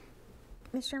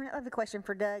 Mr. Chairman, I have a question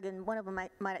for Doug, and one of them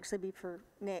might actually be for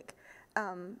Nick.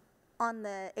 On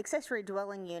the accessory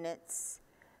dwelling units,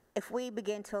 if we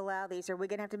begin to allow these, are we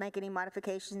going to have to make any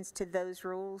modifications to those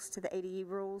rules, to the ADU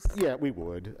rules? Yeah, we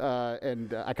would.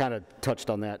 And I kind of touched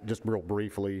on that just real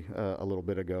briefly a little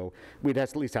bit ago. We'd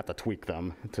at least have to tweak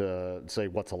them to say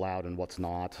what's allowed and what's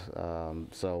not.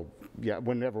 So, yeah,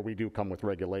 whenever we do come with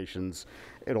regulations,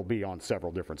 it'll be on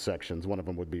several different sections. One of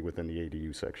them would be within the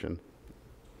ADU section.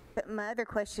 But my other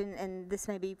question, and this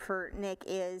may be for Nick,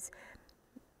 is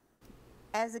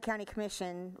as a county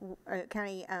commission,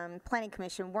 planning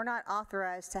commission, we're not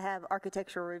authorized to have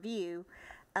architectural review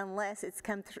unless it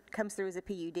comes through as a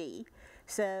PUD.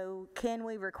 So can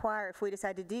we require, if we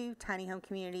decide to do tiny home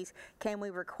communities, can we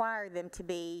require them to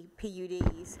be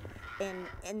PUDs?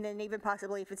 And then even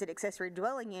possibly if it's an accessory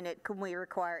dwelling unit, can we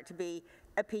require it to be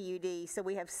a PUD so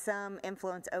we have some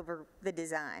influence over the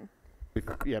design?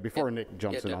 Yeah, before Nick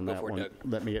jumps in on that one,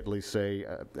 let me at least say,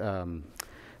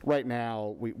 right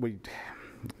now,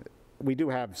 we do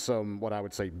have some, what I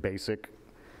would say, basic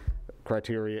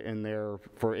criteria in there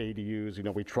for ADUs. You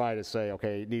know, we try to say,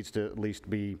 okay, it needs to at least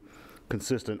be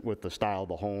consistent with the style of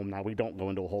the home. Now, we don't go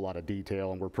into a whole lot of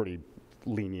detail, and we're pretty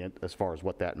lenient as far as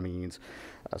what that means.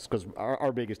 Because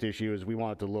our biggest issue is we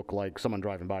want it to look like someone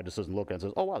driving by just doesn't look at it and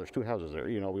says, oh, wow, there's 2 houses there.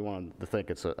 You know, we want to think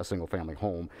it's a single-family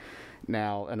home.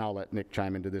 Now, and I'll let Nick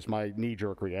chime into this, my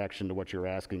knee-jerk reaction to what you're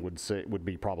asking would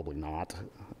be probably not,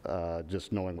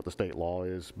 just knowing what the state law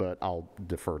is, but I'll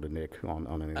defer to Nick on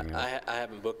anything else. I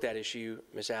haven't booked that issue,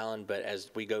 Ms. Allen, but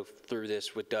as we go through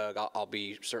this with Doug, I'll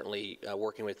be certainly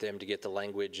working with them to get the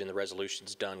language and the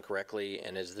resolutions done correctly,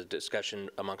 and as the discussion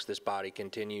amongst this body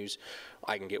continues,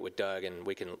 I can get with Doug and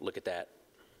we can look at that.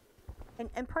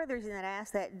 And part of the reason that I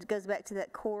ask that goes back to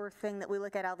that core thing that we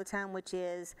look at all the time, which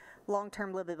is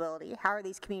long-term livability. How are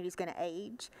these communities going to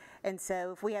age? And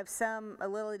so if we have a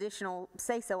little additional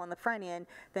say-so on the front end,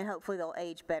 then hopefully they'll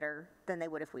age better than they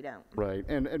would if we don't. Right,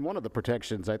 and one of the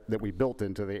protections that we built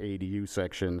into the ADU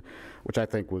section, which I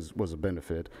think was a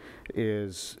benefit,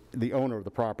 is the owner of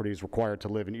the property is required to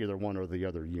live in either one or the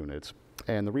other units.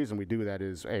 And the reason we do that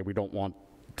is, A, we don't want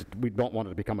it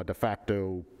to become a de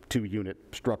facto 2-unit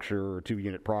structure or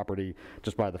 2-unit property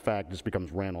just by the fact it just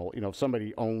becomes rental. You know, if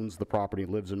somebody owns the property,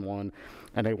 lives in one,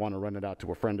 and they want to rent it out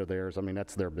to a friend of theirs, I mean,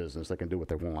 that's their business. They can do what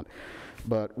they want.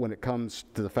 But when it comes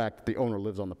to the fact that the owner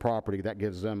lives on the property, that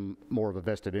gives them more of a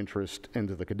vested interest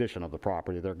into the condition of the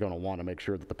property. They're going to want to make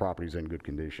sure that the property's in good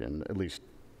condition, at least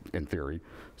in theory.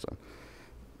 So.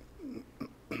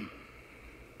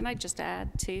 Can I just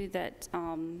add, too, that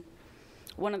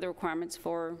one of the requirements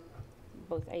for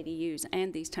both ADUs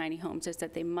and these tiny homes is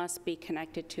that they must be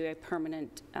connected to a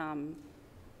permanent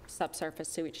subsurface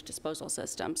sewage disposal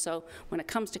system. So when it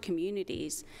comes to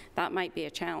communities, that might be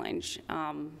a challenge.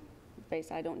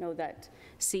 I don't know that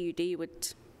CUD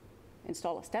would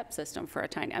install a step system for a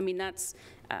tiny, I mean, that's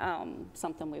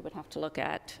something we would have to look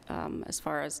at as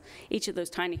far as each of those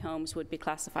tiny homes would be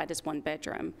classified as 1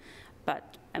 bedroom.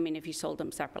 But, I mean, if you sold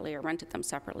them separately or rented them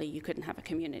separately, you couldn't have a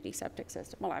community septic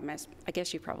system. Well, I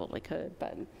guess you probably could,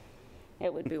 but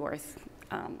it would be worth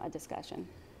a discussion.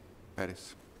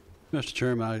 Pettis. Mr.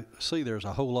 Chairman, I see there's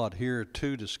a whole lot here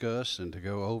to discuss and to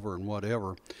go over and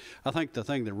whatever. I think the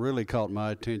thing that really caught my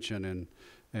attention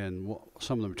and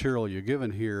some of the material you're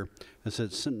given here is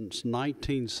that since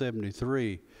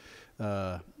 1973,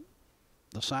 the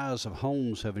size of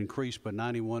homes have increased by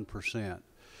 91%.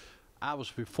 I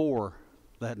was before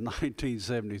that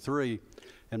 1973,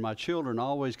 and my children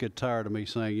always get tired of me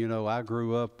saying, you know, I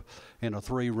grew up in a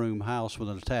 3-room house with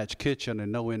an attached kitchen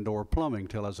and no indoor plumbing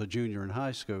till I was a junior in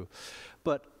high school.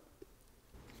 But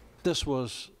this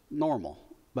was normal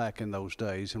back in those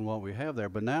days and what we have there.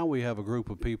 But now we have a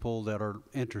group of people that are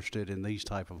interested in these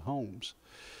type of homes.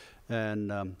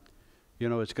 And, you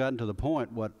know, it's gotten to the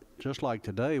point, just like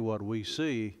today, what we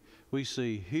see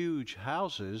huge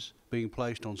houses being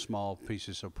placed on small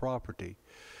pieces of property.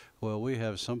 Well, we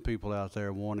have some people out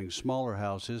there wanting smaller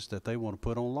houses that they want to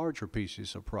put on larger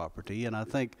pieces of property, and I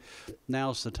think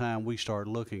now's the time we start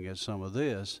looking at some of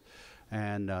this.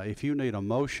 And if you need a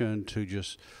motion to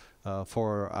just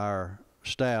for our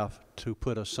staff to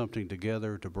put us something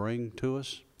together to bring to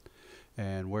us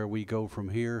and where we go from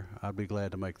here, I'd be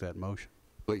glad to make that motion.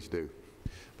 Please do.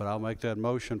 But I'll make that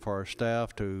motion for our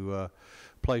staff to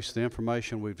place the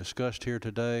information we've discussed here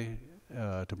today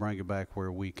to bring it back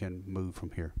where we can move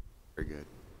from here. Very good.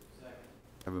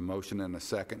 Have a motion and a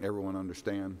second. Everyone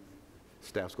understand?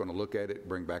 Staff's going to look at it,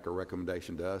 bring back a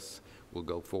recommendation to us. We'll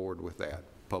go forward with that.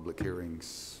 Public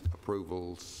hearings,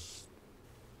 approvals,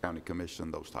 county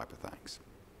commission, those type of things.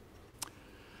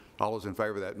 All those in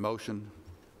favor of that motion,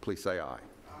 please say aye.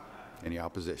 Aye. Any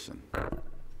opposition?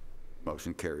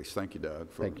 Motion carries. Thank you, Doug,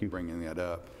 for bringing that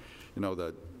up. You know,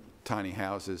 the tiny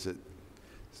houses, it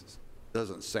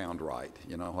doesn't sound right.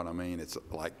 You know what I mean? It's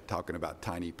like talking about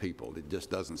tiny people. It just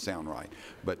doesn't sound right.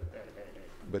 But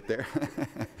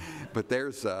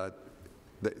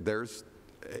there's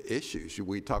issues.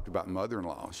 We talked about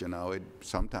mother-in-laws. You know,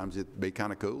 sometimes it'd be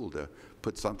kind of cool to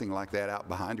put something like that out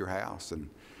behind your house and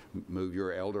move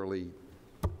your elderly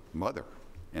mother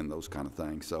and those kind of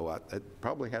things. So it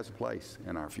probably has a place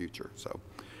in our future. So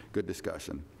good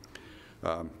discussion.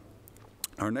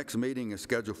 Our next meeting is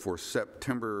scheduled for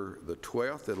September the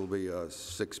 12th. It'll be a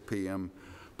 6 p.m.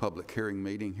 public hearing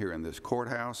meeting here in this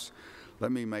courthouse.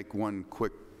 Let me make one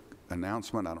quick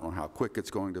announcement. I don't know how quick it's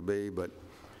going to be, but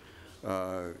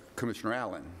Commissioner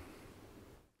Allen,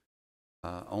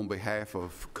 on behalf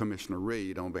of Commissioner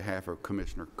Reed, on behalf of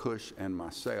Commissioner Cush and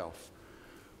myself,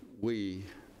 we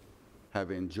have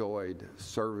enjoyed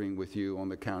serving with you on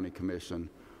the County Commission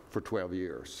for 12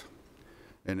 years.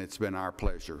 And it's been our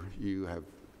pleasure. You have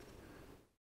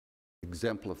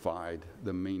exemplified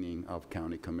the meaning of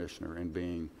county commissioner in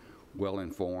being well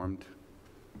informed,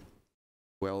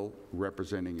 well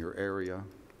representing your area,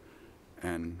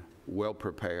 and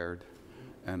well-prepared,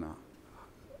 and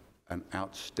an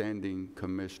outstanding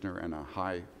commissioner and a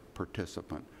high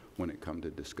participant when it comes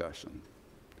to discussion.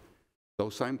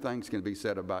 Those same things can be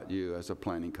said about you as a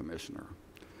planning commissioner.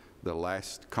 The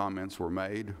last comments were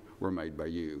made by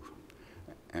you,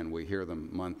 and we hear them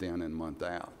month in and month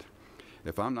out.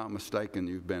 If I'm not mistaken,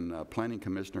 you've been a planning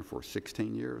commissioner for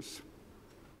 16 years,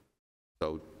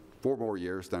 so 4 more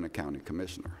years than a county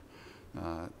commissioner.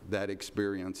 That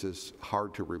experience is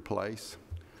hard to replace,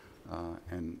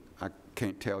 and I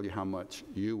can't tell you how much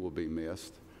you will be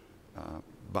missed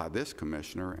by this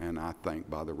commissioner, and I think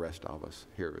by the rest of us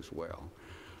here as well.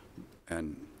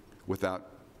 And without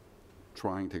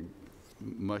trying to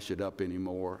mush it up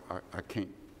anymore, I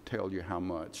can't tell you how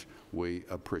much we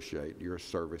appreciate your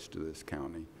service to this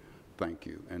county. Thank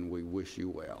you, and we wish you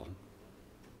well.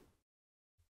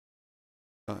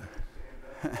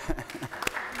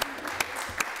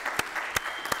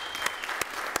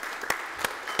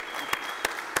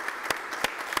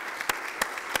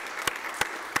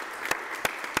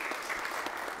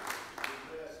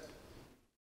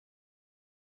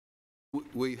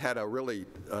 We had a really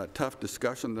tough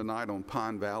discussion tonight on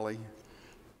Pine Valley,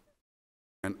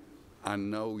 and I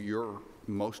know your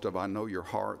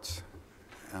hearts.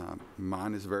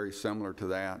 Mine is very similar to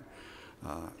that.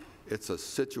 It's a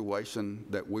situation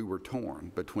that we were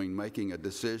torn between making a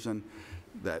decision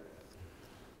that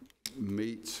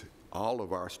meets all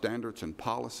of our standards and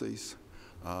policies,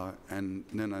 and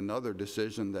then another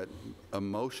decision that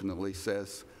emotionally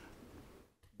says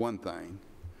one thing,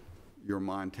 your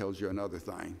mind tells you another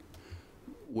thing.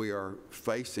 We are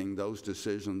facing those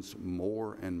decisions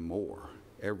more and more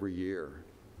every year,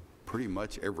 pretty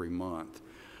much every month.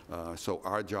 So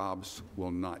our jobs will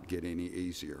not get any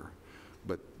easier.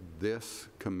 But this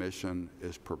commission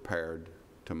is prepared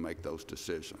to make those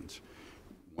decisions.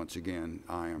 Once again,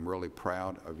 I am really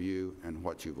proud of you and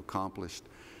what you've accomplished.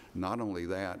 Not only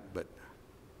that, but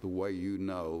the way you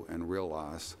know and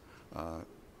realize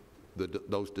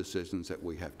those decisions that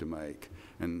we have to make.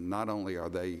 And not only are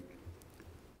they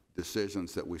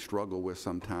decisions that we struggle with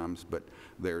sometimes, but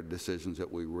they're decisions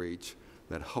that we reach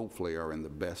that hopefully are in the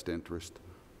best interest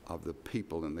of the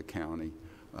people in the county,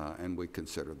 and we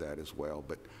consider that as well.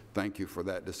 But thank you for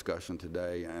that discussion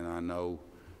today, and I know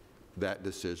that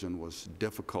decision was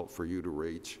difficult for you to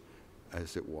reach,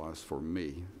 as it was for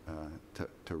me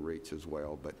to reach as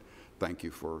well. But thank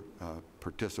you for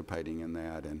participating in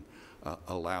that and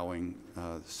allowing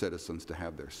citizens to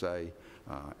have their say,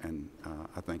 and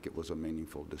I think it was a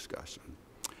meaningful discussion.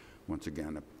 Once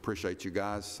again, I appreciate you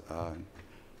guys.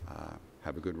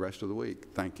 Have a good rest of the week.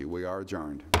 Thank you. We are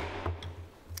adjourned.